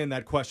understand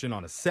that question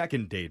on a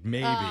second date,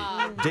 maybe.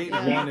 Date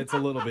one, it's a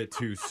little bit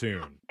too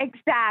soon.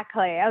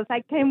 Exactly. I was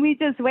like, can we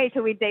just wait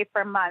till we date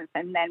for a month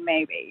and then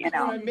maybe, you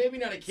know? Maybe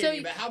not a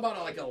kidney, but how about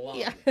like a lung?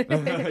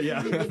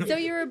 Yeah. So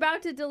you're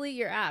about to delete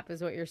your app,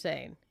 is what you're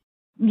saying?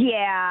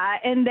 Yeah,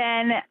 and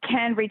then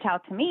Ken reached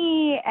out to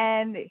me,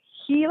 and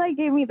he like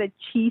gave me the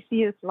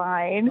cheesiest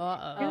line. He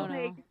was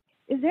like,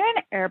 "Is there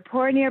an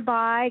airport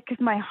nearby? Because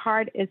my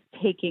heart is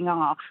taking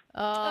off."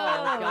 Oh,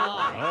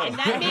 God. And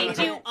that made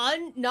you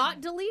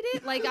not delete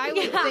it? Like, I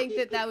would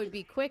think that would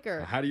be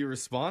quicker. How do you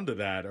respond to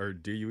that, or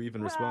do you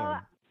even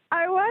respond?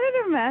 I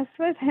wanted to mess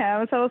with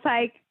him, so I was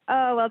like,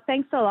 "Oh, well,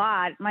 thanks a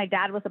lot. My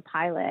dad was a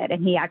pilot,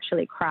 and he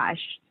actually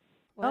crashed."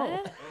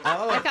 Oh.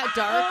 That got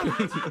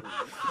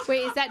dark.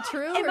 Wait, is that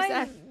true? Or is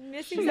that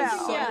missing No.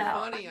 something?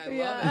 Funny, I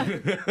love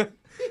it. A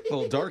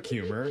little dark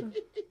humor.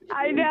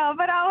 I know,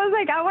 but I was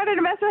like, I wanted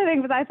to mess with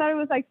him because I thought it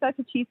was like such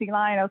a cheesy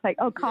line. I was like,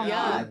 "Oh, come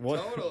on!"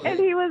 What? And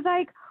he was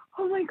like,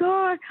 "Oh my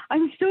God,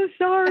 I'm so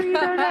sorry." And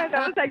I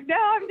was like, "No,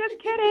 I'm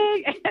just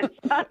kidding." And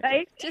so,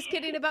 like, just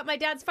kidding about my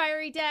dad's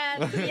fiery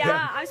dad.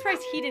 Yeah, I'm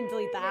surprised he didn't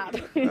delete the app.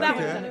 That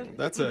was Okay.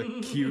 That's a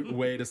cute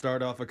way to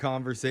start off a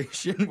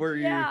conversation where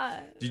you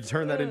did you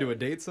turn that into a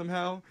date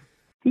somehow?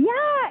 yeah,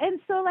 and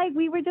so like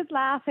we were just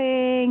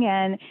laughing,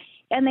 and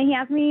then he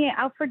asked me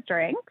out for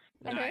drinks.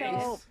 And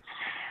so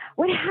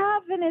what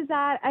happened is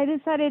that I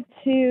decided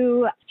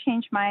to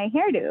change my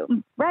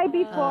hairdo right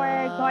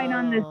before going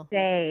on this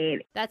date.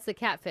 That's the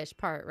catfish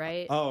part,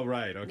 right? Oh,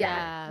 right. Okay.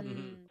 Yeah.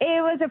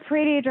 It was a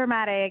pretty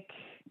dramatic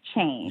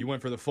change. You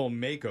went for the full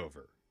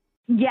makeover.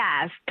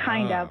 Yes,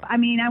 kind of. I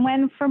mean, I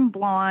went from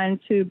blonde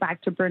to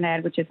back to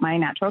brunette, which is my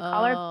natural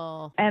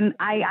color. And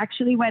I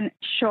actually went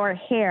short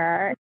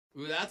hair.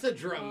 Ooh, that's a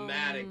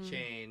dramatic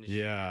change.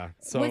 Yeah.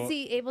 So Was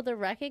he able to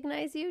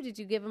recognize you? Did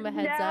you give him a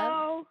heads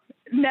up?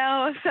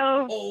 No,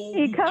 so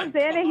he comes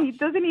in and he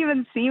doesn't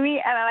even see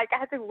me, and I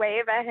had to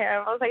wave at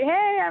him. I was like,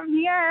 "Hey, I'm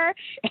here,"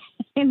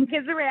 and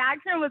his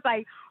reaction was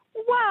like,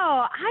 "Whoa,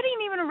 I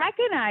didn't even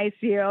recognize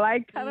you."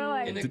 Like, kind of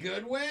like in a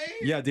good way.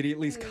 Yeah, did he at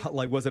least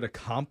was it a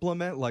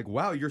compliment? Like,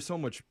 wow, you're so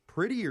much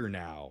prettier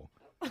now.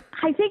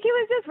 I think he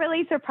was just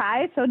really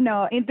surprised. So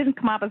no, it didn't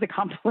come up as a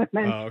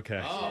compliment. Oh,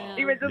 okay.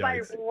 He was just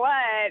like, Yikes. what?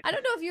 I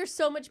don't know if you're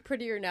so much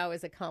prettier now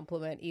as a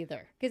compliment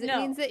either, because it No.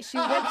 means that she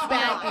went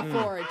bad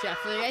before,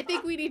 Jeffrey. I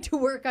think we need to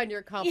work on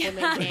your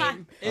compliment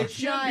game. It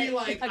should Not be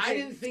like, I a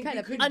didn't think kind you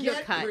of could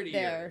undercut get prettier.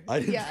 there. I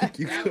didn't think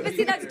you could. But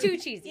see, that's too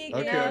cheesy. You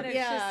Okay. know? It's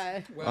Yeah.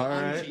 just- Well, All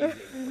I'm right.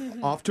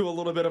 cheesy. Off to a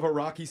little bit of a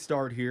rocky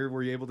start here.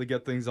 Were you able to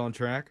get things on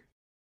track?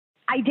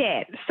 I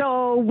did.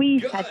 So we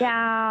sat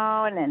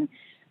down and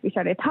we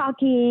started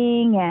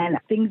talking and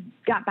things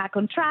got back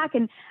on track.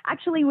 And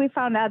actually we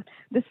found out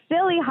the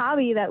silly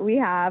hobby that we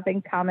have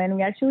in common.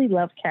 We actually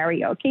love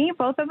karaoke,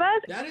 both of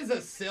us. That is a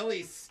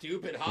silly,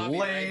 stupid hobby,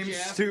 Lame, right, Jeff?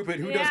 stupid.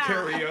 Who does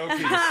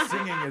karaoke?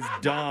 Singing is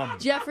dumb.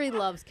 Jeffrey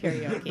loves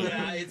karaoke.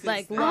 Yeah, it's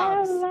like his I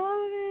loves. love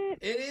it.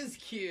 It is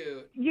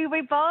cute.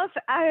 We both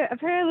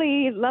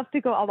apparently love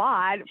to go a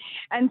lot.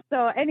 And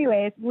so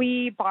anyways,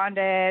 we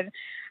bonded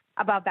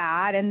about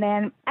that. And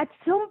then at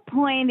some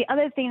point, the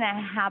other thing that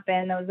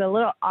happened that was a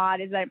little odd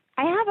is that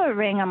I have a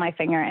ring on my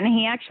finger, and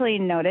he actually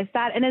noticed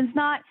that. And it's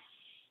not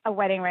a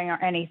wedding ring or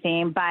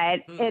anything, but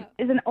it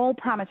is an old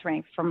promise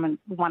ring from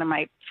one of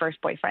my first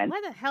boyfriends.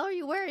 Why the hell are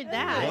you wearing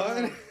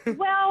that?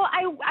 Well,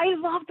 I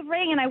love the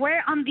ring, and I wear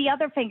it on the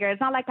other finger. It's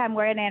not like I'm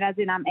wearing it as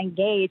in I'm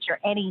engaged or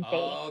anything.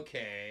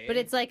 Okay. But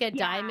it's like a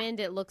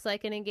diamond. It looks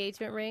like an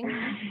engagement ring.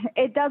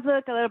 It does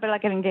look a little bit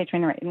like an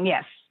engagement ring.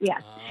 Yes,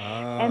 yes.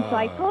 And so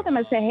I told him,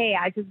 I said, hey,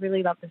 I just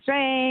really love this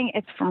ring.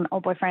 It's from an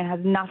old boyfriend. It has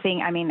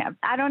nothing. I mean,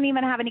 I don't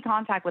even have any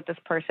contact with this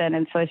person.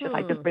 And so it's just,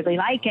 I just really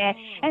like it.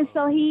 And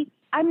so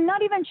I'm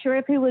not even sure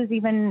if he was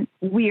even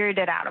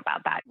weirded out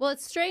about that. Well,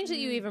 it's strange that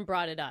you even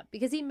brought it up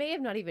because he may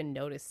have not even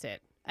noticed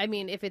it. I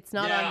mean, if it's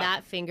not on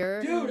that finger.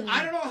 Dude,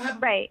 I don't know how.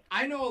 Right.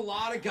 I know a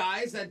lot of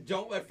guys that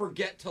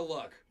forget to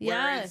look. Where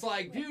Yeah. it's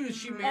like, dude, is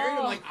she married?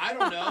 I'm like, I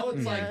don't know.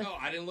 It's like, oh,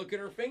 I didn't look at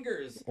her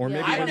fingers. Or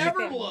maybe I when you-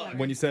 never look.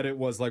 When you said it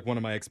was like one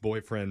of my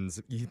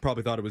ex-boyfriends, you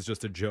probably thought it was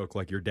just a joke,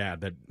 like your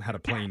dad that had a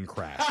plane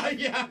crash.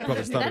 Yeah.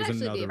 Probably thought it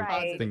was another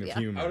thing of That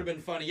would humor. have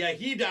been funny. Yeah,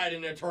 he died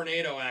in a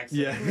tornado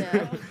accident.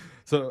 Yeah.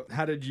 So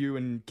how did you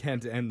and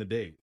Kent end the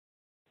date?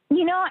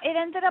 You know, it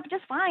ended up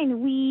just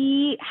fine.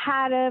 We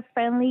had a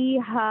friendly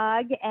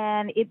hug,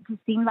 and it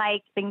seemed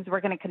like things were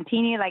going to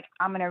continue. Like,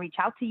 I'm going to reach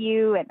out to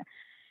you,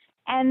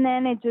 and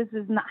then it just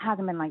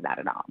hasn't been like that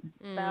at all.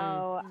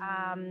 So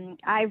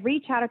I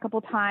reached out a couple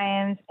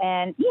times,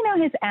 and you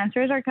know, his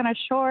answers are kind of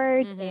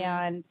short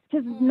and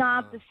just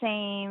not the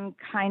same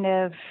kind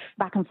of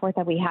back and forth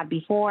that we had I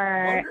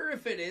before. wonder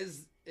if it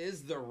is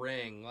the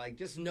ring. Like,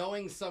 just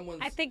knowing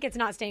someone's. I think it's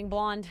not staying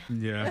blonde.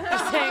 Yeah.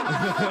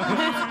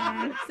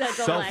 Says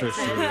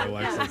Selfishly, Alexis.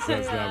 Alexis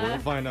says that. We'll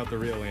find out the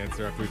real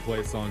answer after we play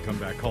a song, come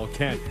back, call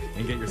Kent,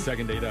 and get your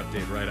second date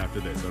update right after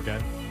this, okay?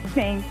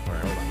 Thanks. All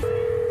right, hold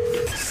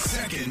on.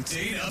 Second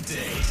date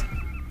update.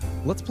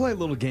 Let's play a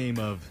little game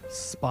of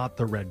Spot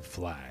the Red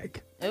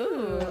Flag.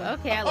 Ooh,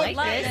 okay, I like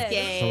this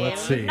game. So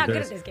let's see. Not good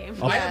There's- at this game.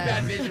 I have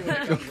bad vision when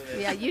it comes to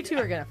this. Yeah, you two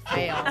are gonna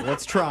fail.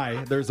 Let's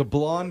try. There's a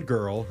blonde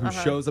girl who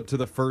shows up to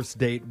the first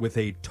date with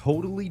a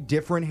totally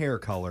different hair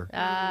color,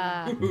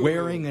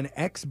 wearing an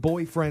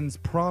ex-boyfriend's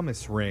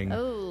promise ring,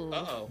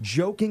 Oh.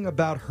 joking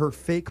about her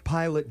fake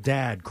pilot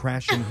dad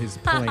crashing his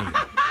plane.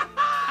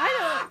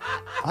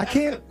 I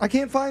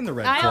can't find the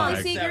red I flag.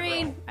 only see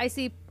green. I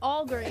see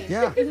all green.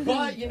 Yeah.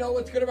 But you know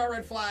what's good about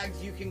red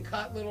flags? You can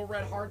cut little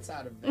red hearts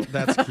out of them.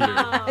 That's cute.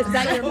 Is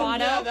that your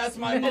motto? Yeah, that's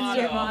my That's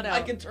motto. your motto.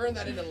 I can turn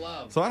that into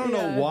love. So I don't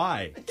know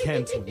why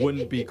Kent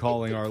wouldn't be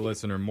calling our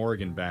listener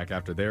Morgan back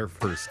after their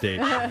first date.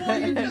 Well,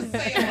 you just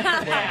say it.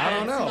 I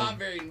don't know. It's not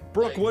very.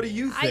 Brooke, what do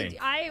you think?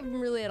 I am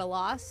really at a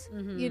loss.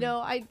 You know,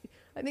 I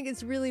think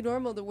it's really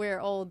normal to wear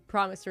old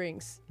promise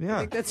rings. Yeah. I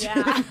think that's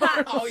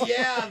Oh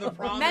yeah, the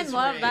promise Men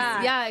love ring.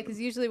 that. Yeah, because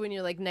usually when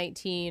you're like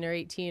 19 or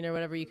 18 or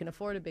whatever, you can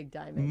afford a big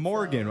diamond.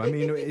 Morgan, I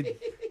mean,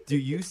 do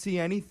you see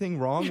anything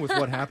wrong with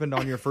what happened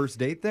on your first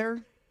date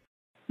there?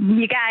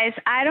 You guys,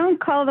 I don't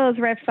call those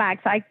red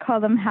flags. I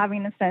call them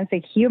having a sense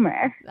of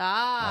humor.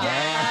 Ah.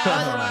 Yeah,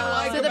 that's what I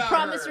like So the about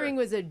promise her. ring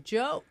was a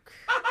joke.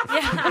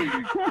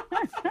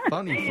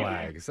 Funny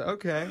flags.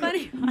 Okay.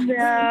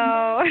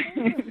 No.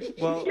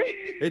 Well,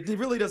 it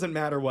really doesn't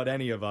matter what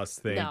any of us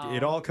think. No.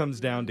 It all comes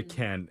down to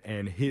Kent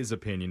and his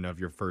opinion of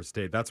your first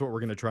date. That's what we're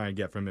going to try and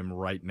get from him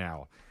right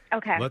now.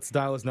 Okay. Let's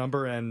dial his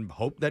number and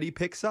hope that he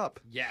picks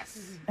up.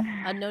 Yes.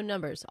 Unknown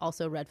numbers,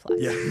 also red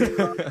flags.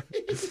 Yeah.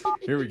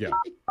 Here we go.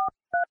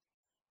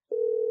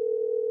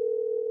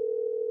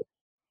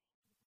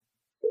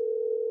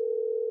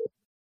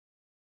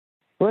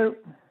 Hello?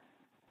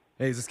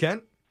 Hey, is this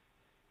Kent?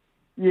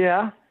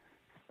 Yeah.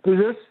 Who's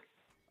this?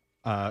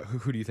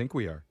 Who do you think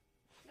we are?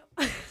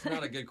 It's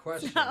not a good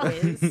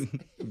question.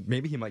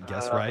 Maybe he might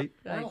guess right.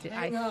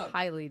 I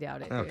highly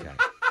doubt it. Okay.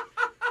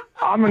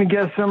 I'm going to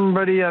guess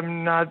somebody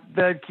I'm not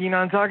that keen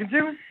on talking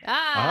to.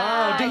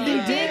 Oh, ding,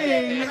 ding,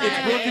 ding. It's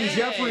Brooke and Hey.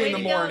 Jeffrey Way in the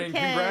to go, morning.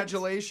 Kent.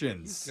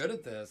 Congratulations. Good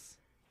at this.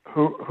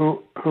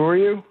 Who are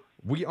you?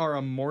 We are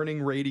a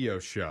morning radio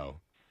show.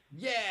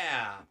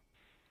 Yeah.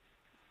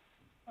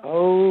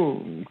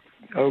 Oh,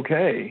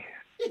 okay.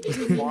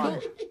 Why?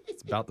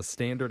 It's about the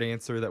standard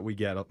answer that we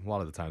get a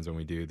lot of the times when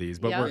we do these.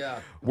 But Yeah.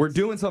 we're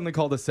doing something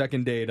called a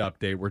second date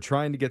update. We're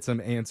trying to get some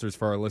answers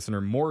for our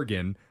listener,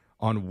 Morgan,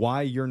 on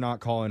why you're not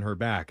calling her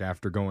back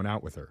after going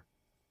out with her.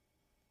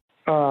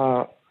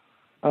 Oh.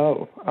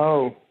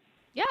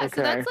 Yeah, Okay.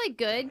 so that's like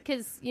good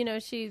because,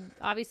 she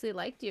obviously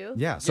liked you.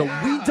 Yeah, so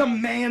we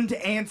demand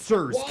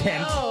answers,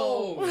 Kent.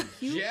 Oh,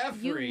 You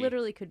Jeffrey.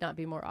 literally could not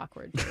be more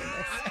awkward doing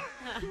this.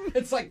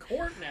 It's like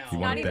court now. You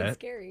Not want even bet?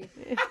 scary.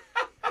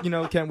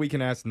 Kent, we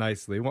can ask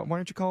nicely. Why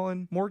aren't you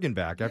calling Morgan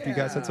back after you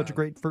guys had such a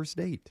great first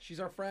date?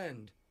 She's our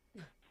friend.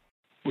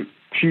 What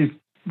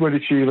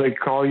did she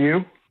call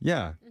you?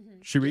 Yeah.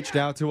 She reached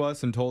out to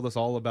us and told us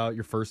all about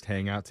your first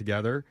hangout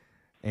together.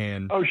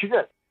 And Oh, she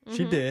did.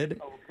 she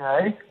did.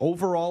 Okay.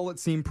 Overall, it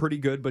seemed pretty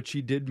good, but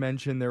she did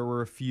mention there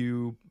were a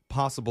few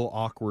possible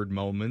awkward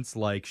moments,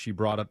 like she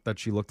brought up that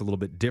she looked a little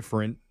bit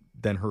different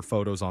than her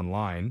photos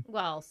online.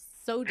 Well,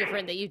 so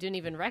different that you didn't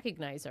even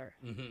recognize her.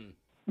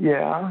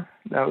 Yeah,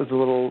 that was a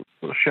little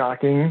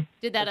shocking.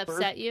 Did that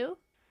upset you?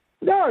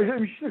 No, I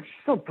mean, she's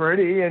still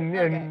pretty,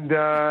 and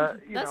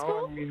That's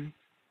cool. I mean,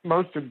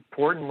 most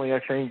importantly, I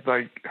think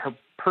her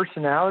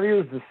personality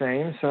was the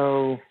same.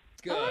 So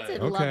Oh, that's a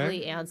Okay.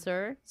 lovely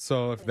answer.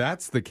 So if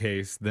that's the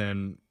case,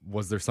 then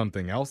was there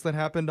something else that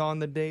happened on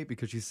the date?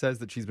 Because she says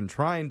that she's been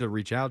trying to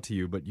reach out to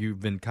you, but you've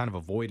been kind of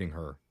avoiding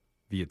her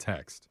via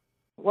text.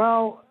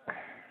 well,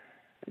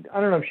 I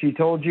don't know if she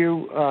told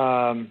you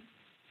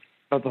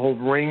about the whole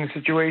ring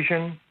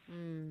situation.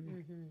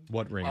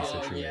 What ring Oh,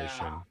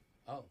 situation? yeah.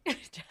 Oh,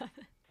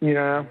 You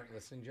know, weren't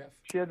listening, Jeff.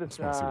 she had this.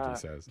 I just want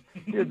to see what he says.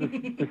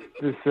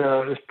 She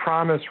had this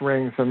promise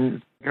ring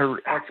her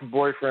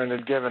ex-boyfriend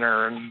had given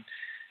her, and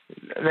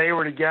they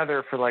were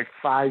together for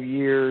 5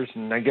 years,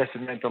 and I guess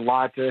it meant a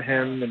lot to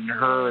him and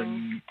her.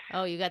 And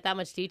Oh, you got that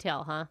much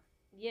detail, huh?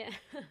 Yeah.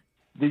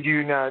 did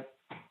you not?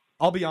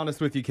 I'll be honest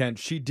with you, Kent.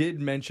 She did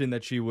mention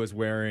that she was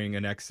wearing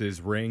an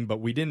ex's ring, but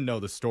we didn't know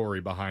the story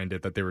behind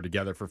it, that they were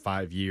together for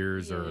 5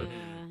 years or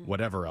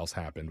whatever else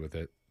happened with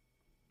it.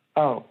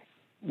 Oh,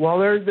 well,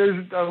 there's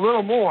a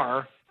little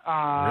more.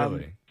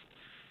 Really?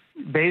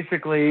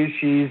 Basically,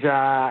 she's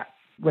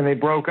when they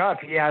broke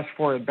up, he asked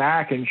for it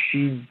back, and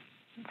she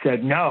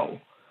said no.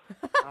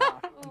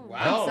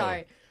 Wow. I'm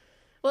sorry.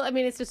 Well, I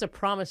mean, it's just a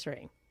promise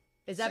ring.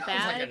 Is that Sounds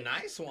bad? like a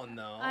nice one,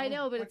 though. I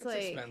know, but it's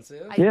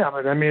expensive. Yeah,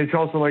 but I mean, it's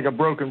also like a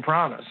broken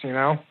promise, you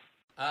know?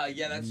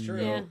 Yeah, that's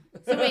true. Yeah.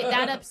 So wait,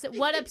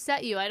 what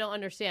upset you? I don't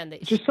understand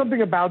that. Just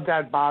something about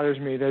that bothers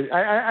me. That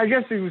I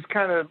guess it was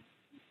kind of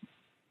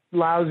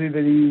lousy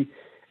that he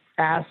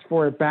asked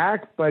for it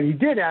back, but he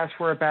did ask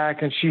for it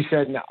back, and she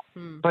said no.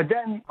 But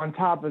then on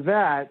top of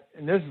that,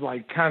 and this is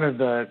kind of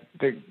the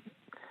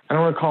I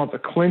don't want to call it the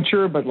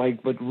clincher, but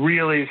what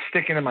really is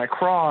sticking in my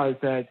craw is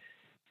that,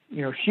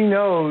 she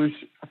knows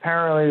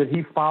apparently that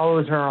he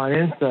follows her on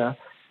Insta,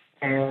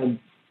 and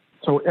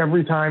so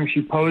every time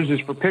she poses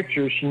for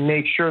pictures, she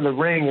makes sure the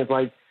ring is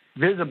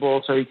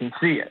visible so he can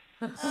see it.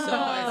 So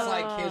it's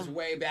like his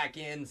way back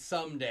in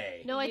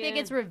someday. No, I think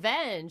it's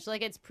revenge.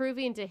 It's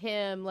proving to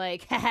him,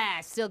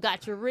 haha, still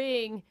got your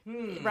ring,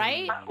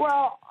 right?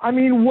 Well, I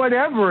mean,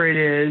 whatever it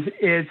is,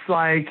 it's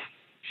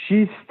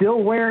she's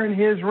still wearing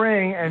his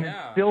ring and it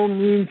still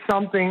means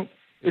something.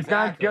 It's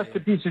not just a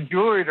piece of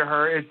jewelry to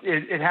her.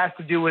 It has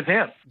to do with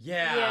him.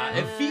 Yeah,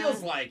 it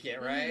feels like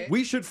it, right?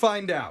 We should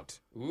find out.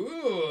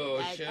 Ooh,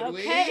 should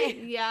Okay,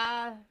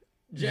 yeah.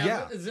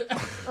 Jeff, Yeah.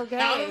 Okay.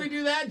 How do we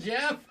do that,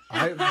 Jeff?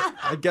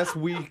 I guess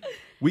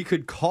we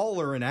could call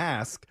her and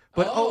ask,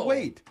 but oh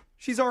wait,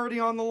 she's already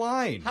on the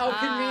line. How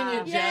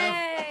convenient,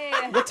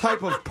 Jeff. What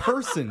type of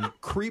person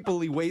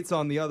creepily waits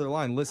on the other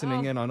line,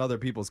 listening in on other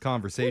people's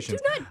conversations?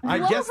 I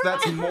guess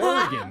that's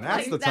Morgan.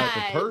 That's the type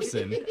of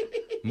person.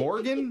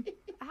 Morgan?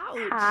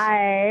 Ouch.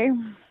 Hi.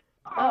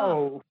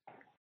 Oh,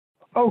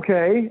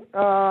 okay.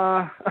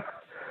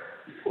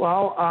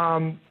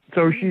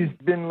 So she's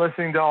been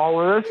listening to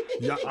all of this?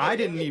 Yeah, I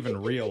didn't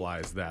even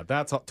realize that.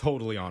 That's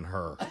totally on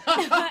her.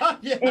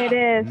 It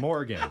is.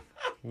 Morgan,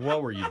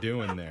 what were you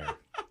doing there?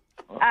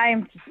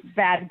 I'm just a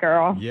bad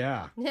girl.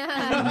 Yeah. You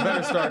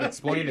better start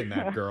explaining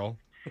that, girl.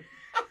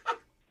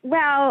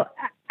 Well,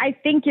 I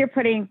think you're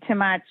putting too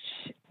much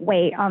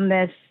weight on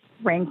this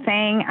ring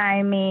thing.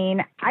 I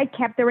mean, I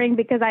kept the ring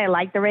because I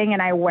like the ring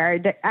and I wore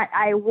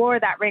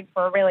that ring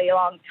for a really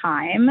long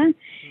time.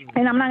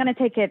 And I'm not going to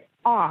take it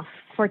off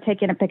for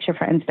taking a picture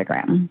for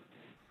Instagram.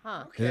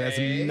 Huh. It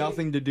has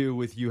nothing to do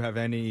with you have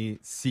any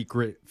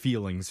secret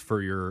feelings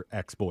for your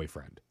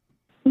ex-boyfriend.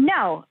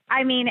 No,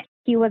 I mean,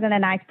 he wasn't a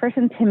nice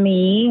person to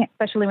me,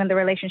 especially when the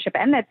relationship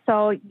ended.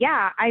 So,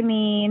 yeah, I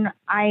mean,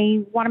 I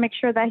want to make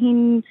sure that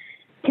he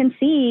can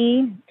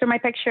see through my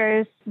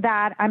pictures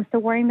that I'm still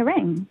wearing the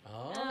ring.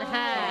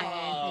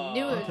 I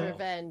knew it was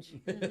revenge.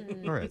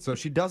 All right, so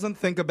she doesn't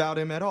think about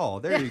him at all.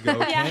 There you go,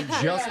 Ken.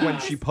 Just when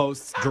she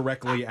posts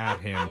directly at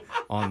him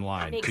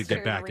online Makes to get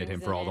sure back the at him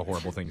ring's for in all the it.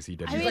 horrible things he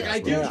did. She's like, I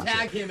do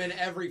tag him in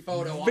every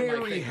photo on my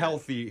Very finger.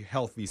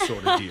 healthy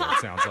sort of deal, it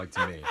sounds like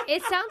to me.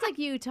 It sounds like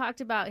you talked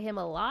about him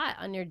a lot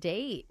on your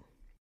date.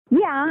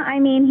 Yeah, I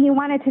mean, he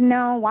wanted to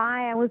know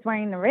why I was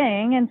wearing the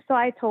ring, and so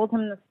I told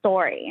him the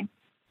story.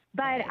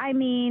 But, I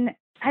mean,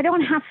 I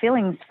don't have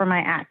feelings for my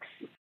ex.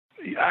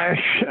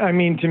 I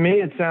mean, to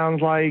me, it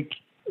sounds like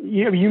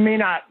you may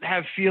not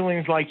have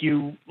feelings like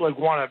you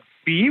want to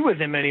be with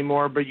him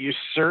anymore, but you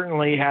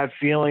certainly have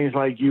feelings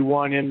like you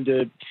want him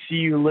to see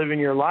you living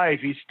your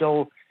life. He's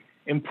still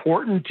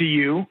important to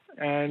you.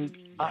 And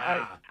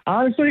I,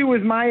 honestly,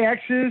 with my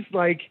exes,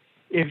 like,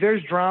 if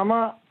there's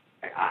drama,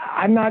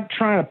 I'm not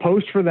trying to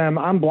post for them.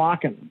 I'm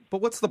blocking.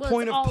 But what's the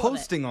point of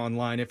posting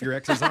online if your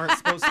exes aren't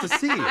supposed to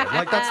see it?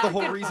 Like, that's the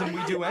whole reason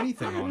we do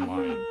anything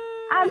online.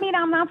 I mean,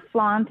 I'm not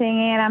flaunting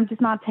it. I'm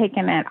just not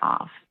taking it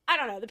off. I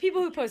don't know. The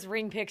people who post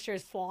ring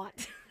pictures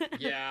flaunt.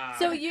 Yeah.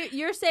 So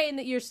you're saying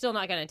that you're still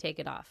not going to take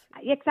it off?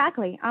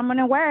 Exactly. I'm going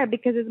to wear it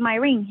because it's my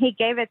ring. He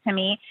gave it to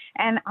me,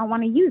 and I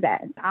want to use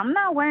it. I'm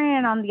not wearing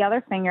it on the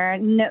other finger.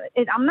 No,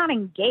 I'm not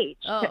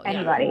engaged to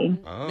anybody.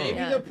 Oh.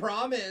 Maybe the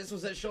promise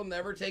was that she'll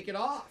never take it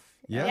off.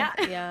 Yeah.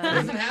 It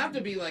doesn't have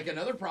to be like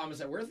another promise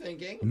that we're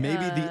thinking.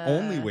 Maybe the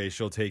only way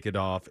she'll take it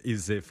off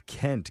is if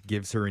Kent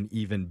gives her an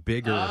even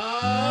bigger,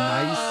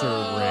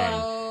 nicer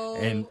ring.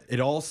 And it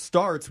all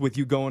starts with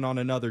you going on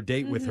another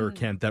date with her,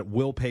 Kent, that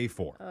we'll pay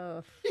for.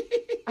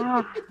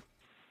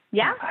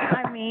 Yeah,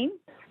 I mean,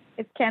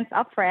 if Kent's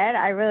up for it,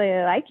 I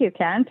really like you,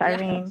 Kent. I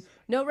mean...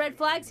 No red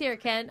flags here,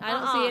 Kent. I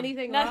don't see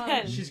anything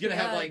wrong. She's going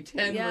to have like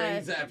 10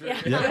 rings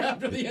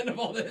after the end of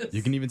all this.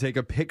 You can even take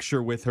a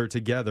picture with her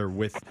together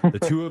with the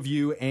two of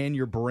you and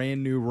your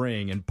brand new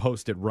ring and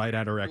post it right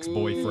at her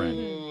ex-boyfriend.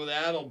 Ooh,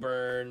 that'll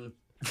burn.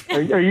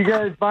 Are you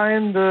guys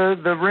buying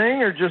the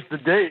ring or just the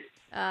date?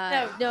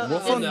 No, We'll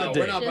fund the date.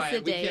 We're not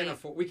buying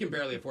it. We can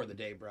barely afford the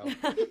date, bro.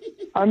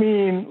 I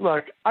mean,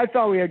 look, I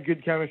thought we had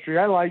good chemistry.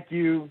 I like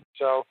you,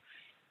 so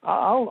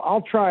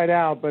I'll try it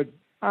out. But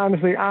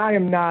honestly, I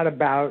am not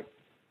about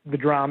the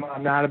drama.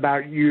 I'm not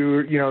about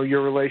your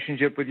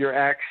relationship with your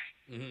ex.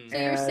 So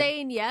you're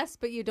saying yes,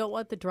 but you don't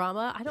want the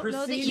drama? I don't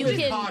know that you with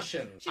can.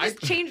 caution. She just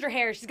changed her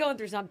hair. She's going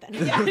through something.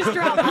 There's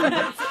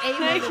drama.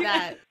 Amen to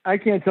that. I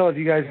can't tell if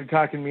you guys are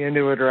talking me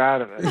into it or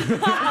out of it.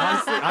 Honestly,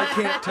 I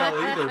can't tell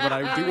either, but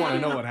I do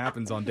want to know what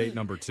happens on date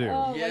number 2.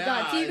 Oh, my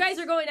God. So you guys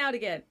are going out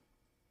again?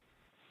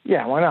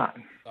 Yeah, why not?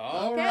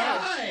 All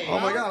right. Oh,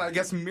 my God. I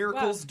guess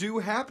miracles do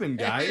happen,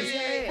 guys.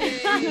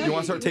 You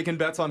want to start taking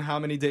bets on how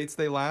many dates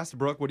they last?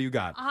 Brooke, what do you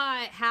got?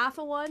 Half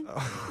a one?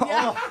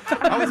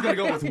 I was going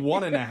to go with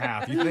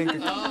 1.5. You think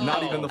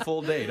not even the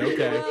full date?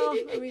 Okay. Well,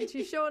 I mean,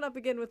 she's showing up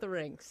again with the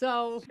ring,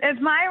 so...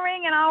 It's my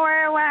ring, and I'll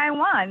wear it where I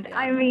want.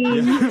 I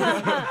mean...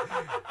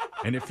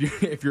 And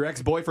if your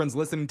ex-boyfriend's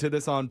listening to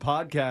this on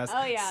podcast,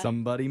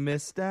 somebody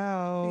missed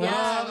out.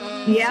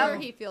 Yeah. I'm sure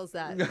he feels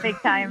that. Big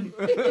time.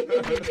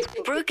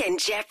 Brooke and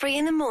Jeffrey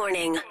in the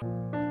morning.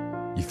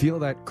 You feel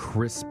that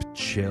crisp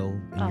chill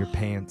in your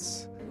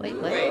pants? Wait.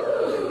 I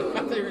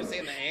thought you were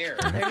saying the air.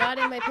 They're not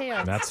in my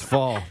pants. That's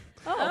fall.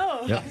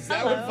 Oh. Yep. Is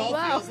that what fall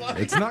feels like?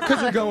 It's not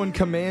because you're going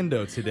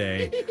commando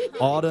today.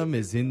 Autumn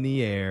is in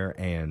the air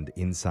and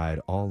inside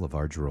all of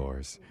our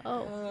drawers.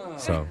 Oh.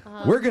 So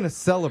we're going to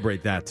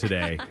celebrate that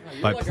today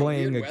by like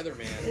playing a weird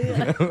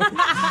weatherman.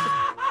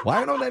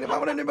 Why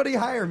would anybody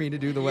hire me to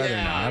do the weather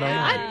now? I don't know.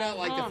 I do not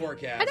like the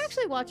forecast. I'd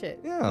actually watch it.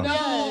 Yeah.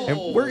 No.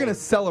 And we're going to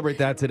celebrate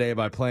that today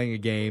by playing a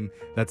game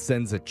that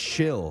sends a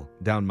chill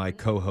down my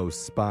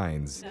co-host's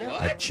spines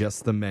at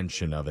just the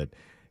mention of it.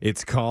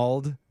 It's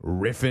called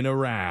Riffin'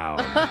 Around.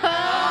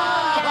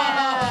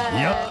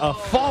 Yep, a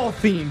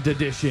fall-themed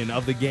edition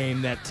of the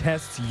game that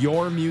tests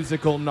your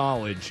musical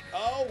knowledge.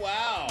 Oh,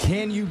 wow.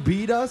 Can you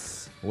beat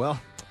us? Well,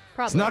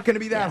 it's not going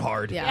to be that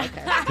hard. Yeah,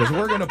 okay. Because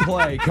we're going to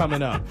play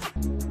coming up.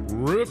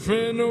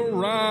 Riffin'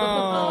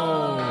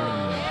 Around.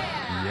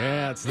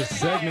 Yeah, it's the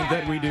segment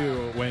that we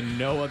do when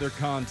no other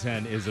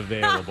content is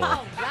available.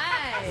 All right.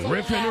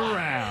 Riffin'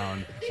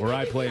 Around, where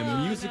I play a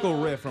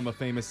musical riff from a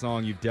famous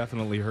song you've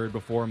definitely heard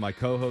before. My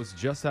co-hosts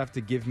just have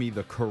to give me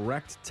the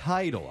correct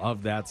title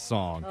of that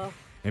song.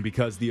 And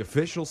because the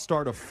official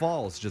start of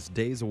fall is just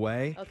days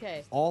away,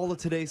 all of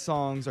today's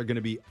songs are going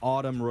to be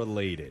autumn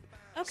related.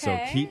 So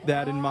keep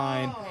that in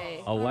mind.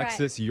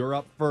 Alexis, you're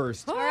up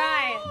first. All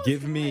right.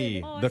 Give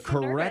me the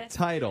correct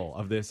title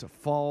of this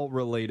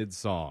fall-related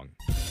song.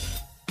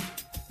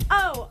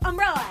 Oh,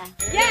 Umbrella.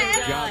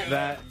 Yeah. Got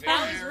that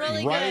That was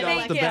really right good.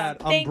 off the bat.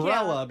 Thank you.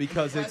 Umbrella,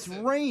 because it's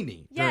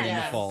rainy during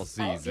the fall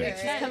season.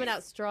 She's coming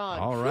out strong.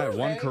 All right,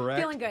 one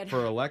correct Feeling good.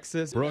 for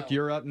Alexis. Brooke,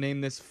 you're up.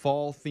 Name this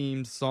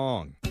fall-themed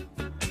song.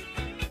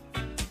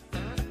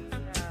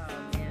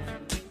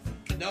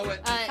 Know it.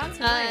 It's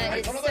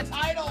I don't know the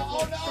title.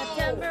 Oh,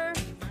 no.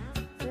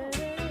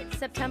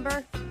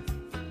 September.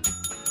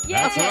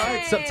 That's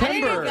right,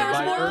 September there was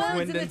by more Earth, words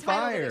Wind, in the and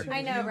title Fire.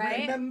 I know,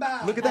 right?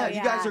 Look at that. Oh,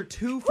 You guys yeah. are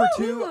 2 for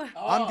 2. Woo!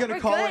 I'm going to We're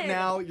call good. it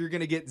now. You're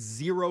going to get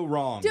 0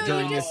 wrong Dude,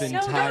 during you this just-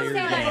 entire don't say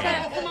that, game.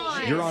 Steph. Come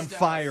on. You're on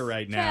fire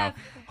right now.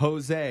 Steph.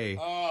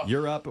 Jose,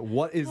 you're up.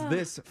 What is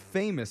this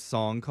famous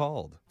song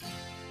called?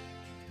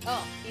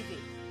 Oh, easy.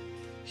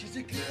 She's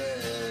a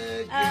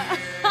good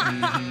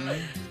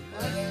Mhm.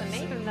 What's the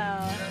name,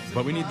 though?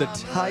 But we need the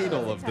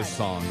title of the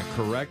song, the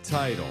correct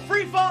title.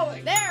 Free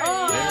Falling. There it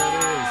There it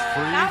is,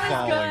 Free That was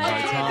Falling good. by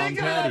I Tom Think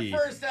of that Petty.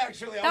 first,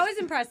 actually. That was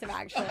impressive,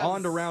 actually.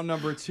 On to round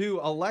number 2,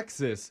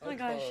 Alexis. Oh my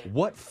gosh.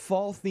 What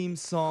fall theme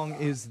song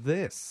is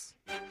this?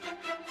 Oh,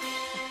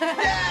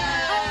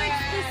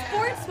 it's the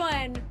sports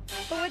one.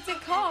 But what's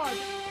it called?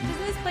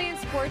 Doesn't this play in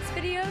sports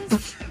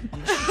videos?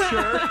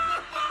 Sure.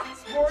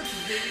 Sports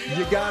video.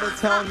 You gotta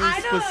tell me I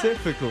don't-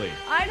 specifically.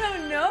 I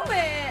don't know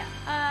it.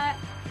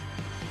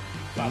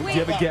 Do you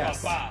have a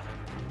guess? I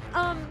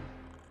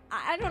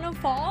don't know.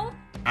 Fall?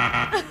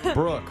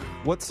 Brooke,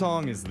 what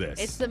song is this?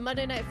 It's the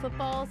Monday Night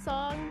Football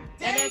song.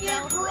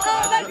 NFL.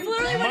 Oh, that's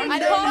literally what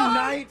Monday it's called.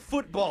 Night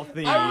Football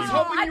theme. I was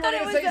hoping I you thought were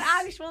it going was to the say.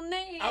 actual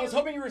name. I was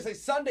hoping you were going to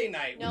say Sunday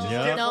night, which is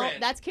different. No,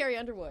 that's Carrie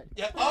Underwood.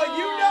 Yeah.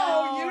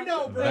 Oh, you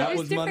know, bro. That There's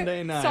was different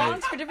Monday night.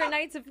 songs for different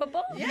nights of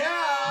football?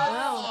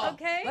 Yeah.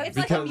 Okay. It's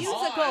like a Because-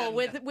 musical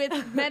with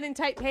men in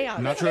tight pants.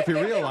 I'm not sure if you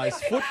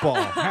realize football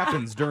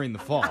happens during the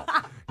fall.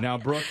 Now,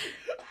 Brooke,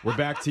 we're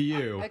back to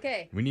you.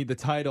 Okay. We need the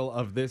title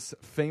of this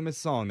famous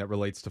song that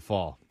relates to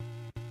fall.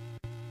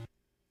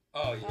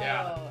 Oh,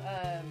 yeah.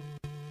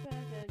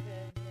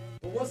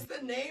 But what's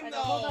the name,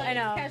 though? I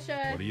know.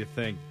 Kesha. What do you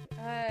think?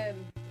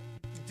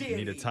 We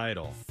need a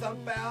title.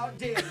 Something about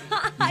Diddy.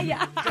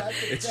 Yeah.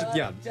 It's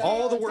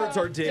all the words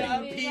are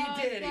Diddy. P.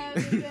 Diddy.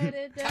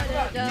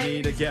 You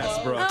need a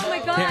guess, Brooke. Oh my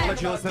God. Can't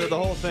let you listen to the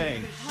whole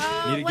thing.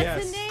 Need a What's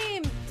guess. the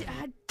name?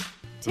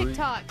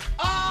 TikTok.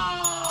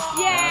 Oh!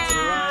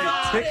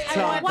 Yeah. Right,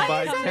 TikTok What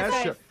by is it?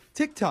 Kesha.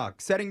 TikTok,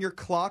 setting your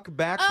clock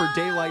back for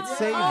daylight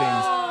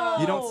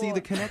savings. You don't see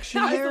the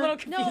connection That was a there? little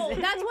confusing. No,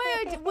 that's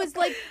why I was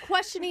like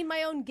questioning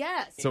my own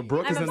guess. So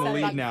Brooke I'm is in the upset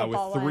lead about now with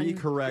football 3 one.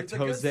 correct. It's a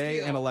good Jose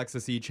steal. and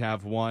Alexis each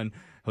have 1.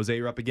 Jose,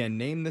 you're up again.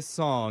 Name this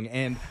song,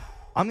 and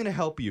I'm going to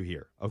help you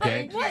here,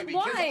 okay? What?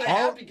 Because Why? I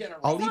have to get it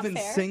I'll right. not even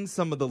fair. sing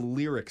some of the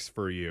lyrics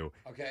for you.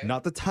 Okay.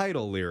 Not the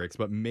title lyrics,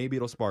 but maybe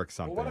it'll spark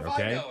something, Well, what if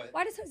okay? I know it?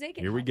 Why does Jose get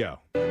Here we go.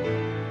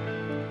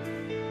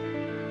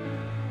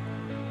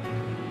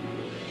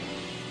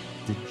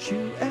 Did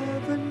you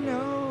ever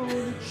know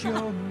that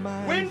you're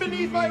my Wind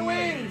beneath my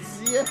wings.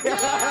 Why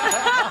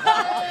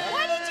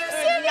did you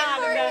sing it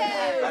for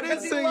him? I didn't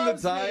sing the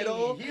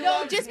title.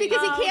 No, just because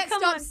Oh, he can't come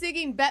stop on.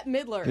 singing Bette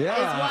Midler. Yeah.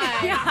 Is why.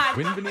 Yeah.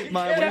 Wind beneath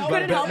my Couldn't wings by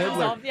help Bette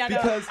himself. Midler. Yeah, I know.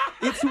 Because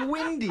it's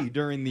windy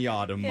during the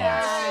autumn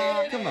months.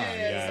 Come on,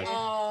 guys.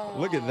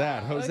 Look at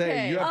that. Jose,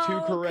 Okay. you have 2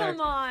 Oh, correct.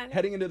 come on.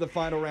 Heading into the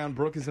final round,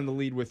 Brooke is in the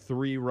lead with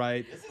 3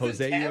 right.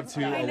 Jose, you have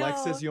 2. I know.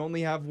 Alexis, you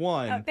only have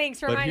 1. Oh, thanks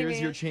for But reminding here's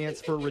me. your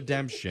chance for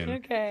redemption.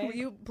 Okay. Will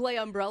you play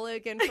Umbrella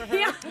again for her?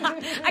 Yeah.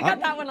 I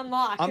got that one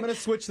unlocked. I'm going to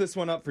switch this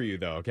one up for you,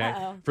 though, okay?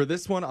 Uh-oh. For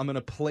this one, I'm going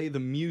to play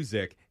the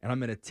music, and I'm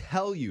going to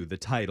tell you the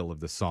title of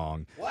the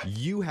song. What?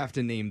 You have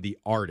to name the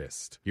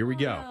artist. Here we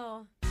go.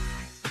 Oh.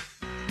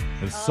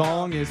 The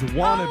song is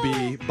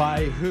Wannabe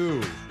by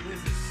who?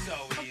 This is so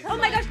easy. Oh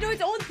my gosh, no,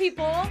 it's old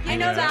people. I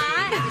know Yeah.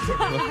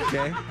 that.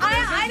 Okay.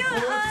 I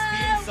Brooke's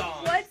theme don't.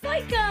 song. What's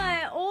like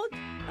old?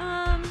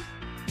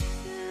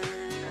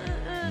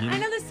 I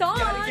know the song.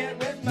 Gotta get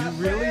with my You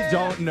really friend.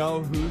 don't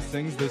know who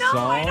sings this No,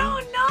 song? I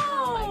don't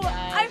know.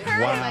 I've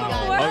heard it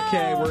before.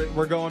 Okay,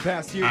 we're going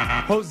past you.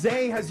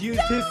 Jose has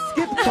used his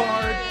skip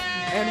card,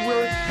 and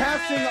we're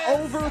passing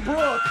over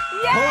Brooke.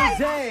 Yes!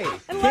 Jose, I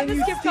love can the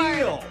you skip card.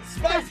 steal?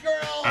 Spice Girls.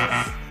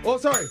 Oh,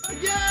 sorry.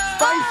 Yeah.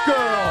 Spice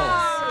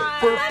Girls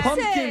for Alexis,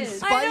 pumpkin I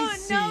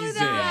spice don't know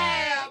season. that.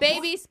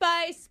 Baby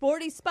Spice,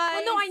 Sporty Spice.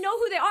 Well, no, I know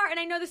who they are, and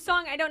I know the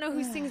song. I don't know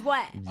who sings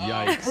what.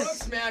 Yikes.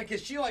 Brooke's mad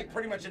because she like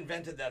pretty much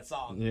invented that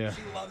song. Yeah.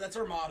 She loved that's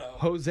her motto.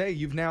 Jose,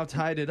 you've now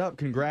tied it up.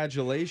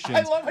 Congratulations.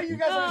 I love how you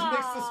guys always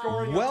mix the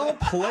score. Well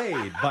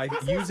played by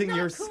using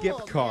your cool,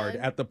 skip card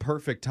man. at the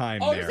perfect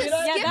time Oh, there. did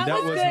I? Yeah,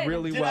 That was good.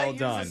 really Did I well use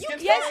done. a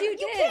skip Yes, card? you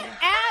did.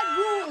 Add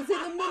rules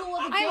in the middle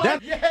of a game.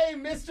 That- Yay,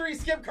 mystery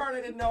skip card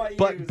I didn't know I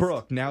But used.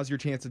 Brooke, now's your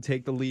chance to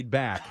take the lead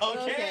back.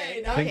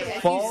 Okay. Now Think I can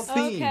fall use-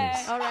 themes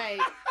Okay. All right.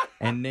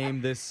 and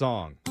name this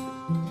song. Oh,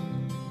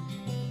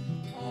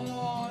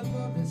 I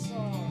love this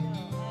song.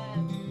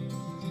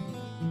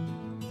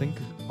 Think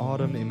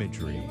autumn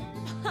imagery.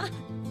 It's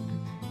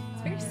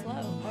very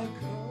slow.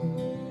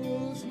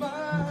 Close my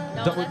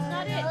No, Don't- that's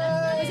not it. That's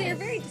not Jose, it. you're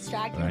very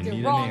distracted I with your need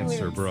an wrong answer,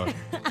 lyrics. Brooke.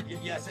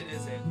 Yes, it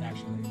is it,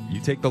 actually. You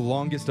take the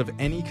longest of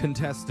any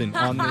contestant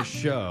on this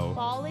show.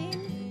 Falling.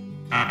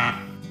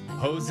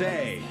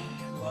 Jose,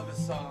 I love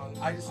this song.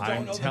 I just don't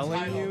I'm know telling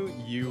the title. you,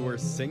 you were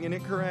singing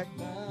it correct.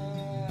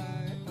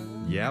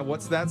 Yeah,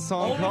 what's that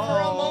song Only for a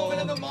called?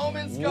 moment, and the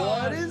moment's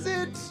gone. What is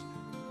it?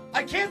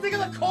 I can't think of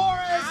the chorus.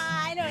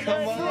 I don't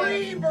Come know. on.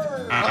 Free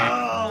bird.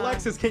 Oh,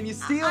 Alexis, can you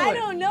steal I it?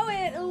 don't know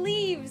it.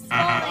 Leaves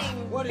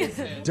falling. What is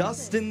it?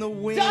 Dust in the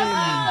Wind Dust in the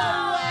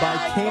Wind! by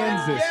I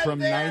Kansas couldn't from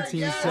get there,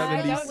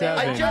 1977.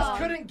 I Seven. just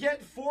couldn't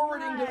get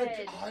forwarding to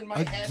the in my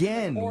head to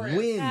Again, the chorus.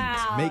 wind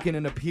Wow. making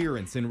an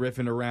appearance and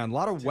riffing around. A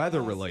lot of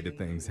weather-related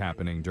things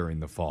happening during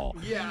the fall.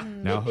 Yeah.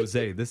 Now,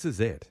 Jose, this is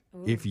it.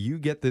 If you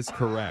get this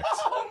correct,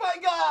 Oh my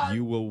God.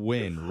 you will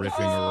win riffing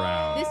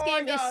around. This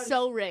game is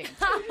so rigged.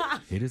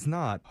 It is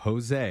not.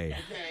 Jose,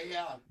 Okay,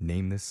 yeah.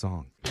 name this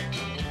song.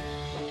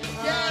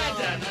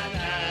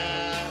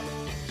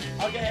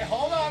 Okay,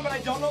 hold on, but I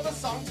don't know the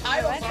song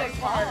title. What's it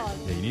called?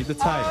 Yeah, you need the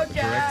title. The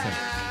correct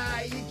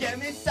title. You give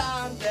me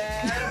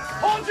something.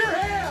 Hold your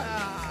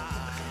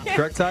hand.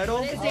 Correct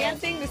title? The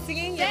dancing, the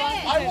singing.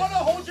 I want to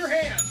hold your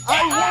hand.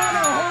 I want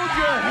to hold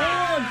your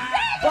hand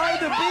by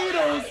the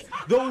Beatles.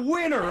 The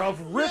winner of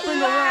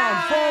Ripping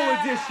Around Fall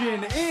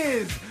Edition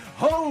is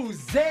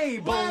Jose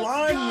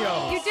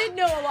Bolaños. You did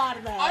know a lot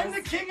of those. I'm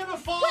the king of the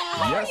fall.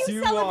 How Yes, are you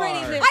you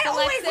celebrating are. this, I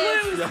always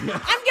Alexis? lose.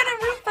 I'm gonna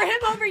root for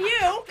him over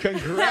you.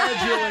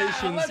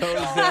 Congratulations,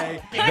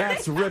 Jose.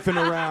 That's Ripping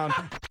Around.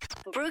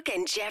 Brooke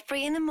and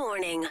Jeffrey in the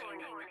morning.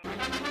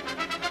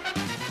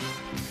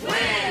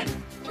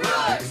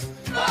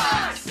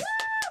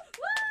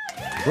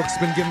 Brooke's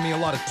been giving me a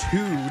lot of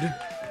tood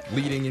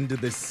leading into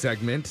this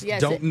segment.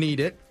 Yes, Don't need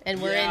it.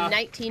 And we're in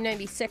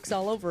 1996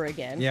 all over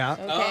again. Yeah.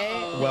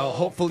 Okay. Well,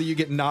 hopefully you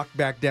get knocked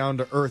back down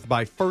to earth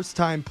by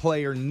first-time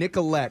player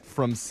Nicolette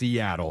from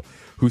Seattle,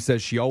 who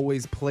says she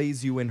always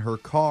plays you in her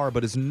car,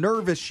 but is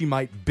nervous she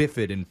might biff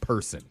it in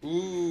person.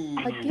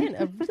 Again,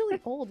 a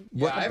really old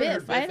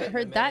biff. I haven't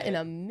heard that in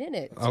a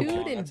minute. Okay.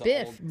 Tood and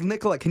biff.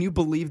 Nicolette, can you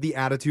believe the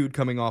attitude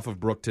coming off of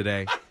Brooke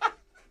today?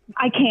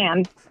 I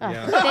can.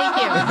 Yeah. Thank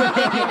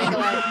you. Thank you,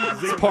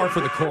 Nicolette. It's par for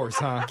the course,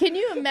 huh? Can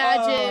you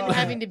imagine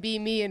having to be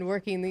me and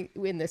working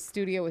in the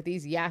studio with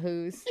these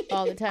yahoos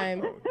all the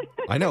time?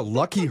 I know.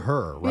 Lucky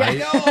her, right?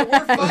 No,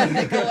 we're fun,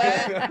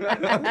 Nicolette.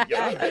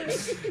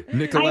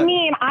 Nicolette. I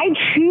mean, I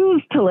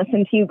choose to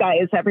listen to you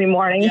guys every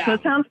morning, so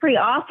it sounds pretty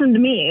awesome to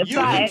me. You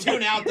but can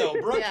tune out, though.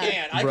 Brooke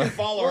can't. I can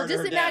follow her Well, to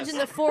just her imagine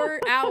desk. the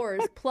 4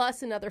 hours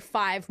plus another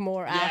 5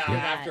 more after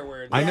that.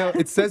 afterwards. I know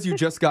it says you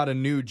just got a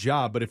new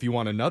job, but if you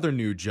want another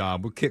new job,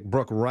 we'll kick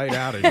Brooke right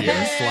out of here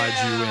and slide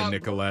you in,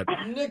 Nicolette.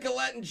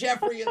 Nicolette and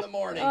Jeffrey in the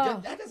morning.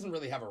 That doesn't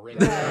really have a ring.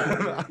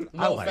 I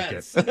No like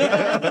offense. it.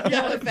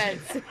 No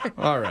offense.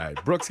 All right.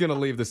 Brooke's going to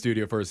leave the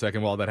studio for a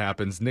second while that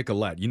happens.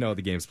 Nicolette, you know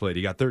the game's played.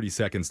 You got 30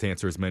 seconds to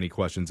answer as many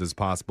questions as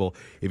possible.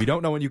 If you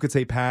don't know when you could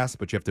say pass,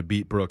 but you have to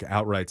beat Brooke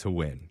outright to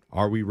win.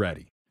 Are we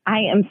ready? I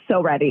am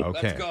so ready.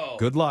 Okay. Let's go.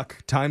 Good luck.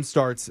 Time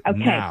starts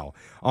now.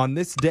 On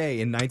this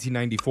day in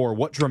 1994,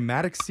 what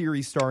dramatic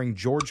series starring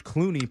George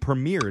Clooney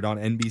premiered on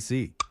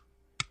NBC?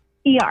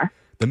 ER.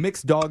 The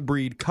mixed dog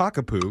breed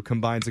Cockapoo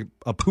combines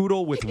a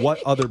poodle with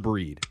what other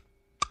breed?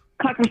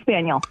 Cocker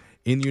Spaniel.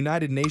 In the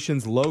United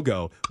Nations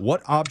logo,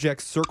 what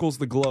object circles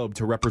the globe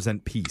to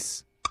represent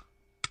peace?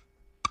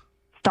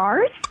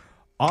 Stars.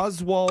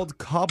 Oswald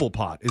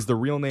Cobblepot is the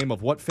real name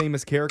of what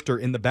famous character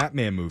in the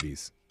Batman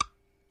movies?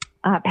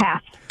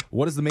 Pass.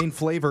 What is the main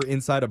flavor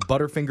inside a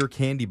Butterfinger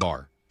candy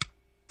bar?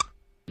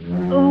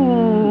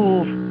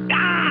 Ooh.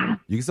 Ah.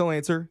 You can still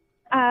answer.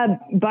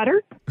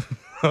 Butter.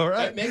 All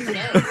right. That makes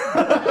sense.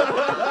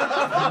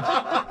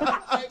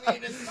 I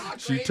mean, it's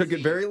not She took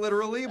it very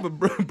literally, but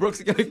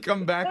Brooke's going to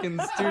come back in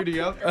the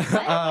studio.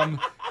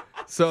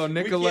 So,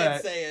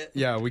 Nicolette. say it.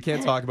 Yeah, we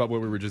can't talk about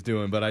what we were just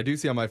doing, but I do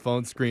see on my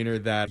phone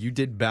screener that you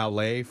did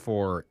ballet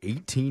for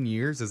 18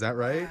 years. Is that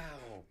right?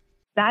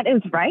 That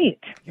is right.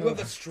 You have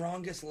the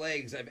strongest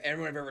legs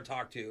anyone I've ever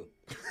talked to.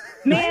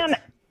 Man,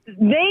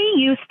 they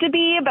used to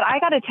be, but I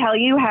got to tell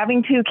you,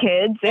 having 2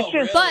 kids, it's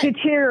just really?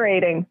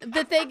 deteriorating.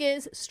 The thing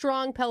is,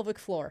 strong pelvic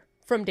floor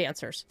from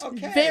dancers.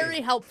 Okay.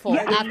 Very helpful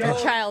after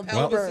childbirth.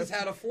 Elvis has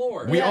had a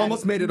floor. We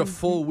almost made it a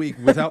full week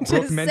without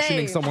Brooke Just mentioning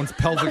saying. someone's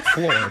pelvic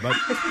floor, but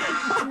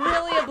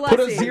Really a blessing.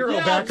 put a 0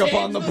 back up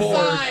on the board.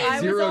 I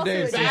was 0 also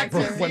days a since dancer.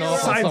 Brooke went off on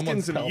Science someone's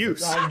getting some pelvic.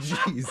 use. Oh,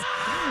 jeez.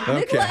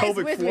 Nicolette Okay. is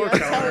Pelvic with me, floor I'm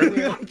cover. telling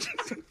you.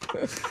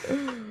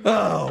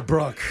 Oh,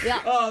 Brooke.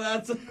 Yeah. Oh,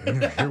 that's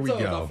Here we go.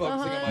 enough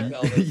focusing on my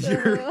pelvis.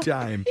 Your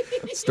time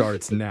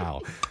starts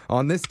now.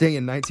 On this day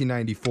in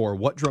 1994,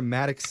 what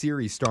dramatic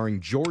series starring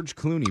George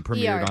Clooney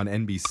premiered ER. on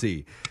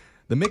NBC?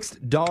 The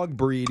mixed dog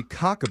breed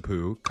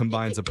Cockapoo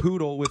combines a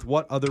poodle with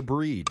what other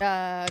breed?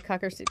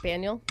 Cocker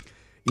Spaniel.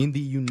 In the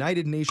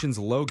United Nations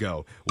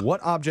logo,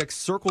 what object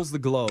circles the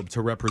globe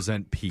to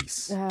represent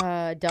peace?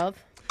 Dove.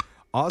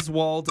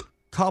 Oswald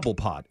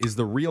Cobblepot is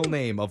the real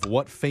name of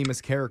what famous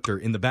character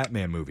in the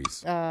Batman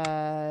movies?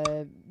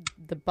 The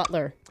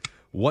butler.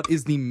 What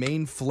is the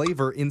main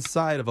flavor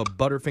inside of a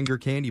Butterfinger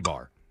candy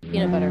bar?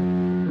 Peanut butter.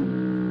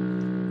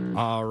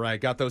 All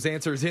right, got those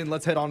answers in.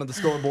 Let's head on to the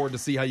scoreboard to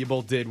see how you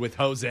both did with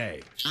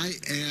Jose. I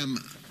am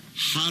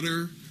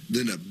hotter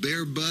than a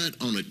bear butt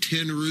on a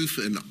tin roof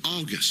in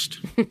August.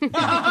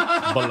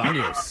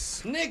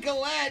 Bolaños.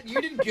 Nicolette, you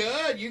did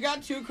good. You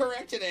got 2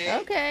 correct today.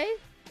 Okay.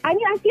 I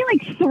mean, I feel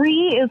like 3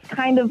 is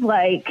kind of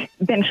like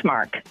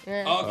benchmark.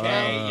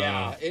 Okay,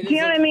 yeah. It Do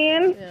you know what I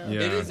mean?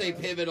 It is a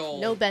pivotal.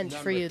 No bench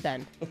for you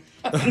then.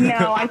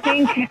 No, I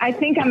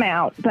think I'm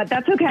out, but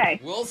that's okay.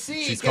 We'll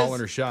see. She's calling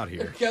her shot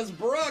here. Because,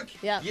 Brooke,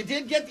 you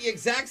did get the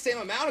exact same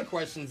amount of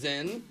questions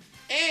in.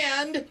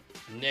 And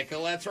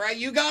Nicolette's right.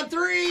 You got 3.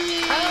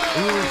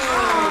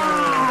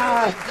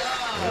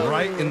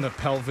 Right in the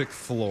pelvic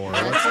floor.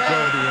 Let's go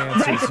to the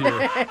answers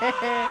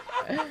here.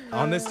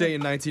 On this day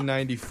in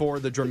 1994,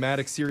 the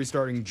dramatic series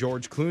starring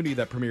George Clooney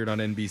that premiered on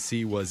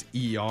NBC was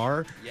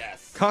ER.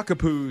 Yes.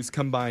 Cockapoos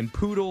combined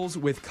poodles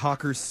with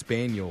Cocker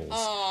Spaniels.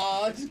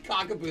 Oh,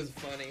 cockapoo is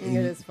funny.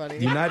 It is funny.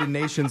 The United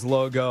Nations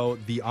logo,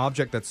 the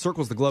object that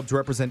circles the globe to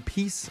represent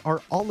peace,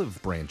 are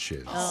olive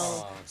branches.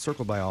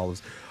 Circled by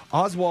olives.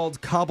 Oswald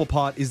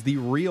Cobblepot is the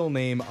real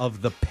name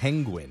of the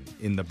penguin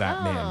in the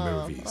Batman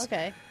movies.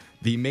 Okay.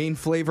 The main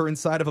flavor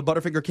inside of a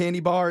Butterfinger candy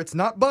bar, it's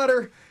not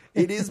butter,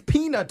 it is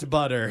peanut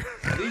butter.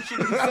 At least you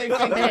did the same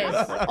thing.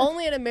 Hey,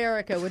 only in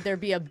America would there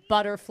be a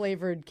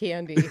butter-flavored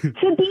candy.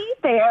 To be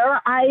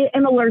fair, I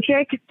am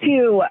allergic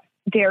to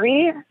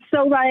dairy,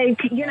 so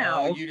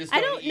You just I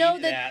don't know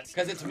that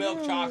because it's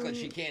milk chocolate.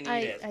 She can't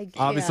eat it.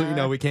 Obviously,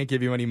 we can't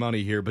give you any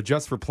money here, but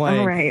just for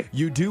playing, All right.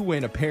 you do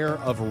win a pair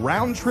of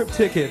round-trip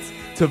tickets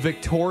to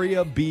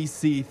Victoria,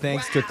 BC,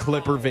 thanks to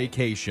Clipper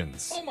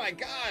Vacations. Oh my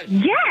gosh!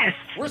 Yes,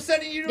 we're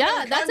sending you to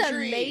Yeah, another that's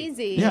country.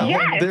 amazing. Yeah,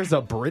 Yes. well, there's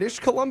a British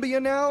Columbia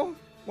now?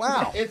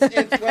 Wow.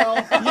 It's well,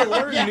 You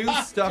learn new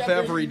stuff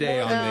every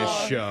day on this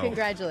Oh, show.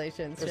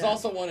 Congratulations. There's Jeff.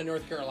 also one in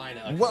North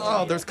Carolina.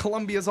 Wow, there's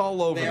Columbias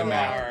all over the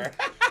map.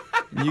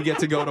 You get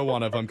to go to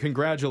one of them.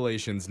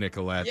 Congratulations,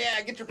 Nicolette.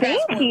 Yeah, get your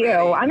passport. thank you.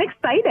 I'm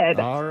excited.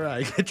 All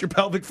right, get your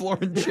pelvic floor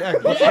in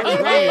check. That's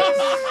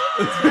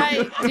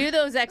right. Do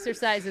those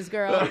exercises,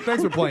 girl.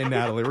 Thanks for playing,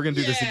 Natalie. We're going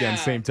to do this again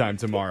same time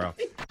tomorrow.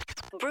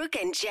 Brooke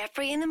and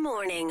Jeffrey in the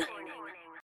morning.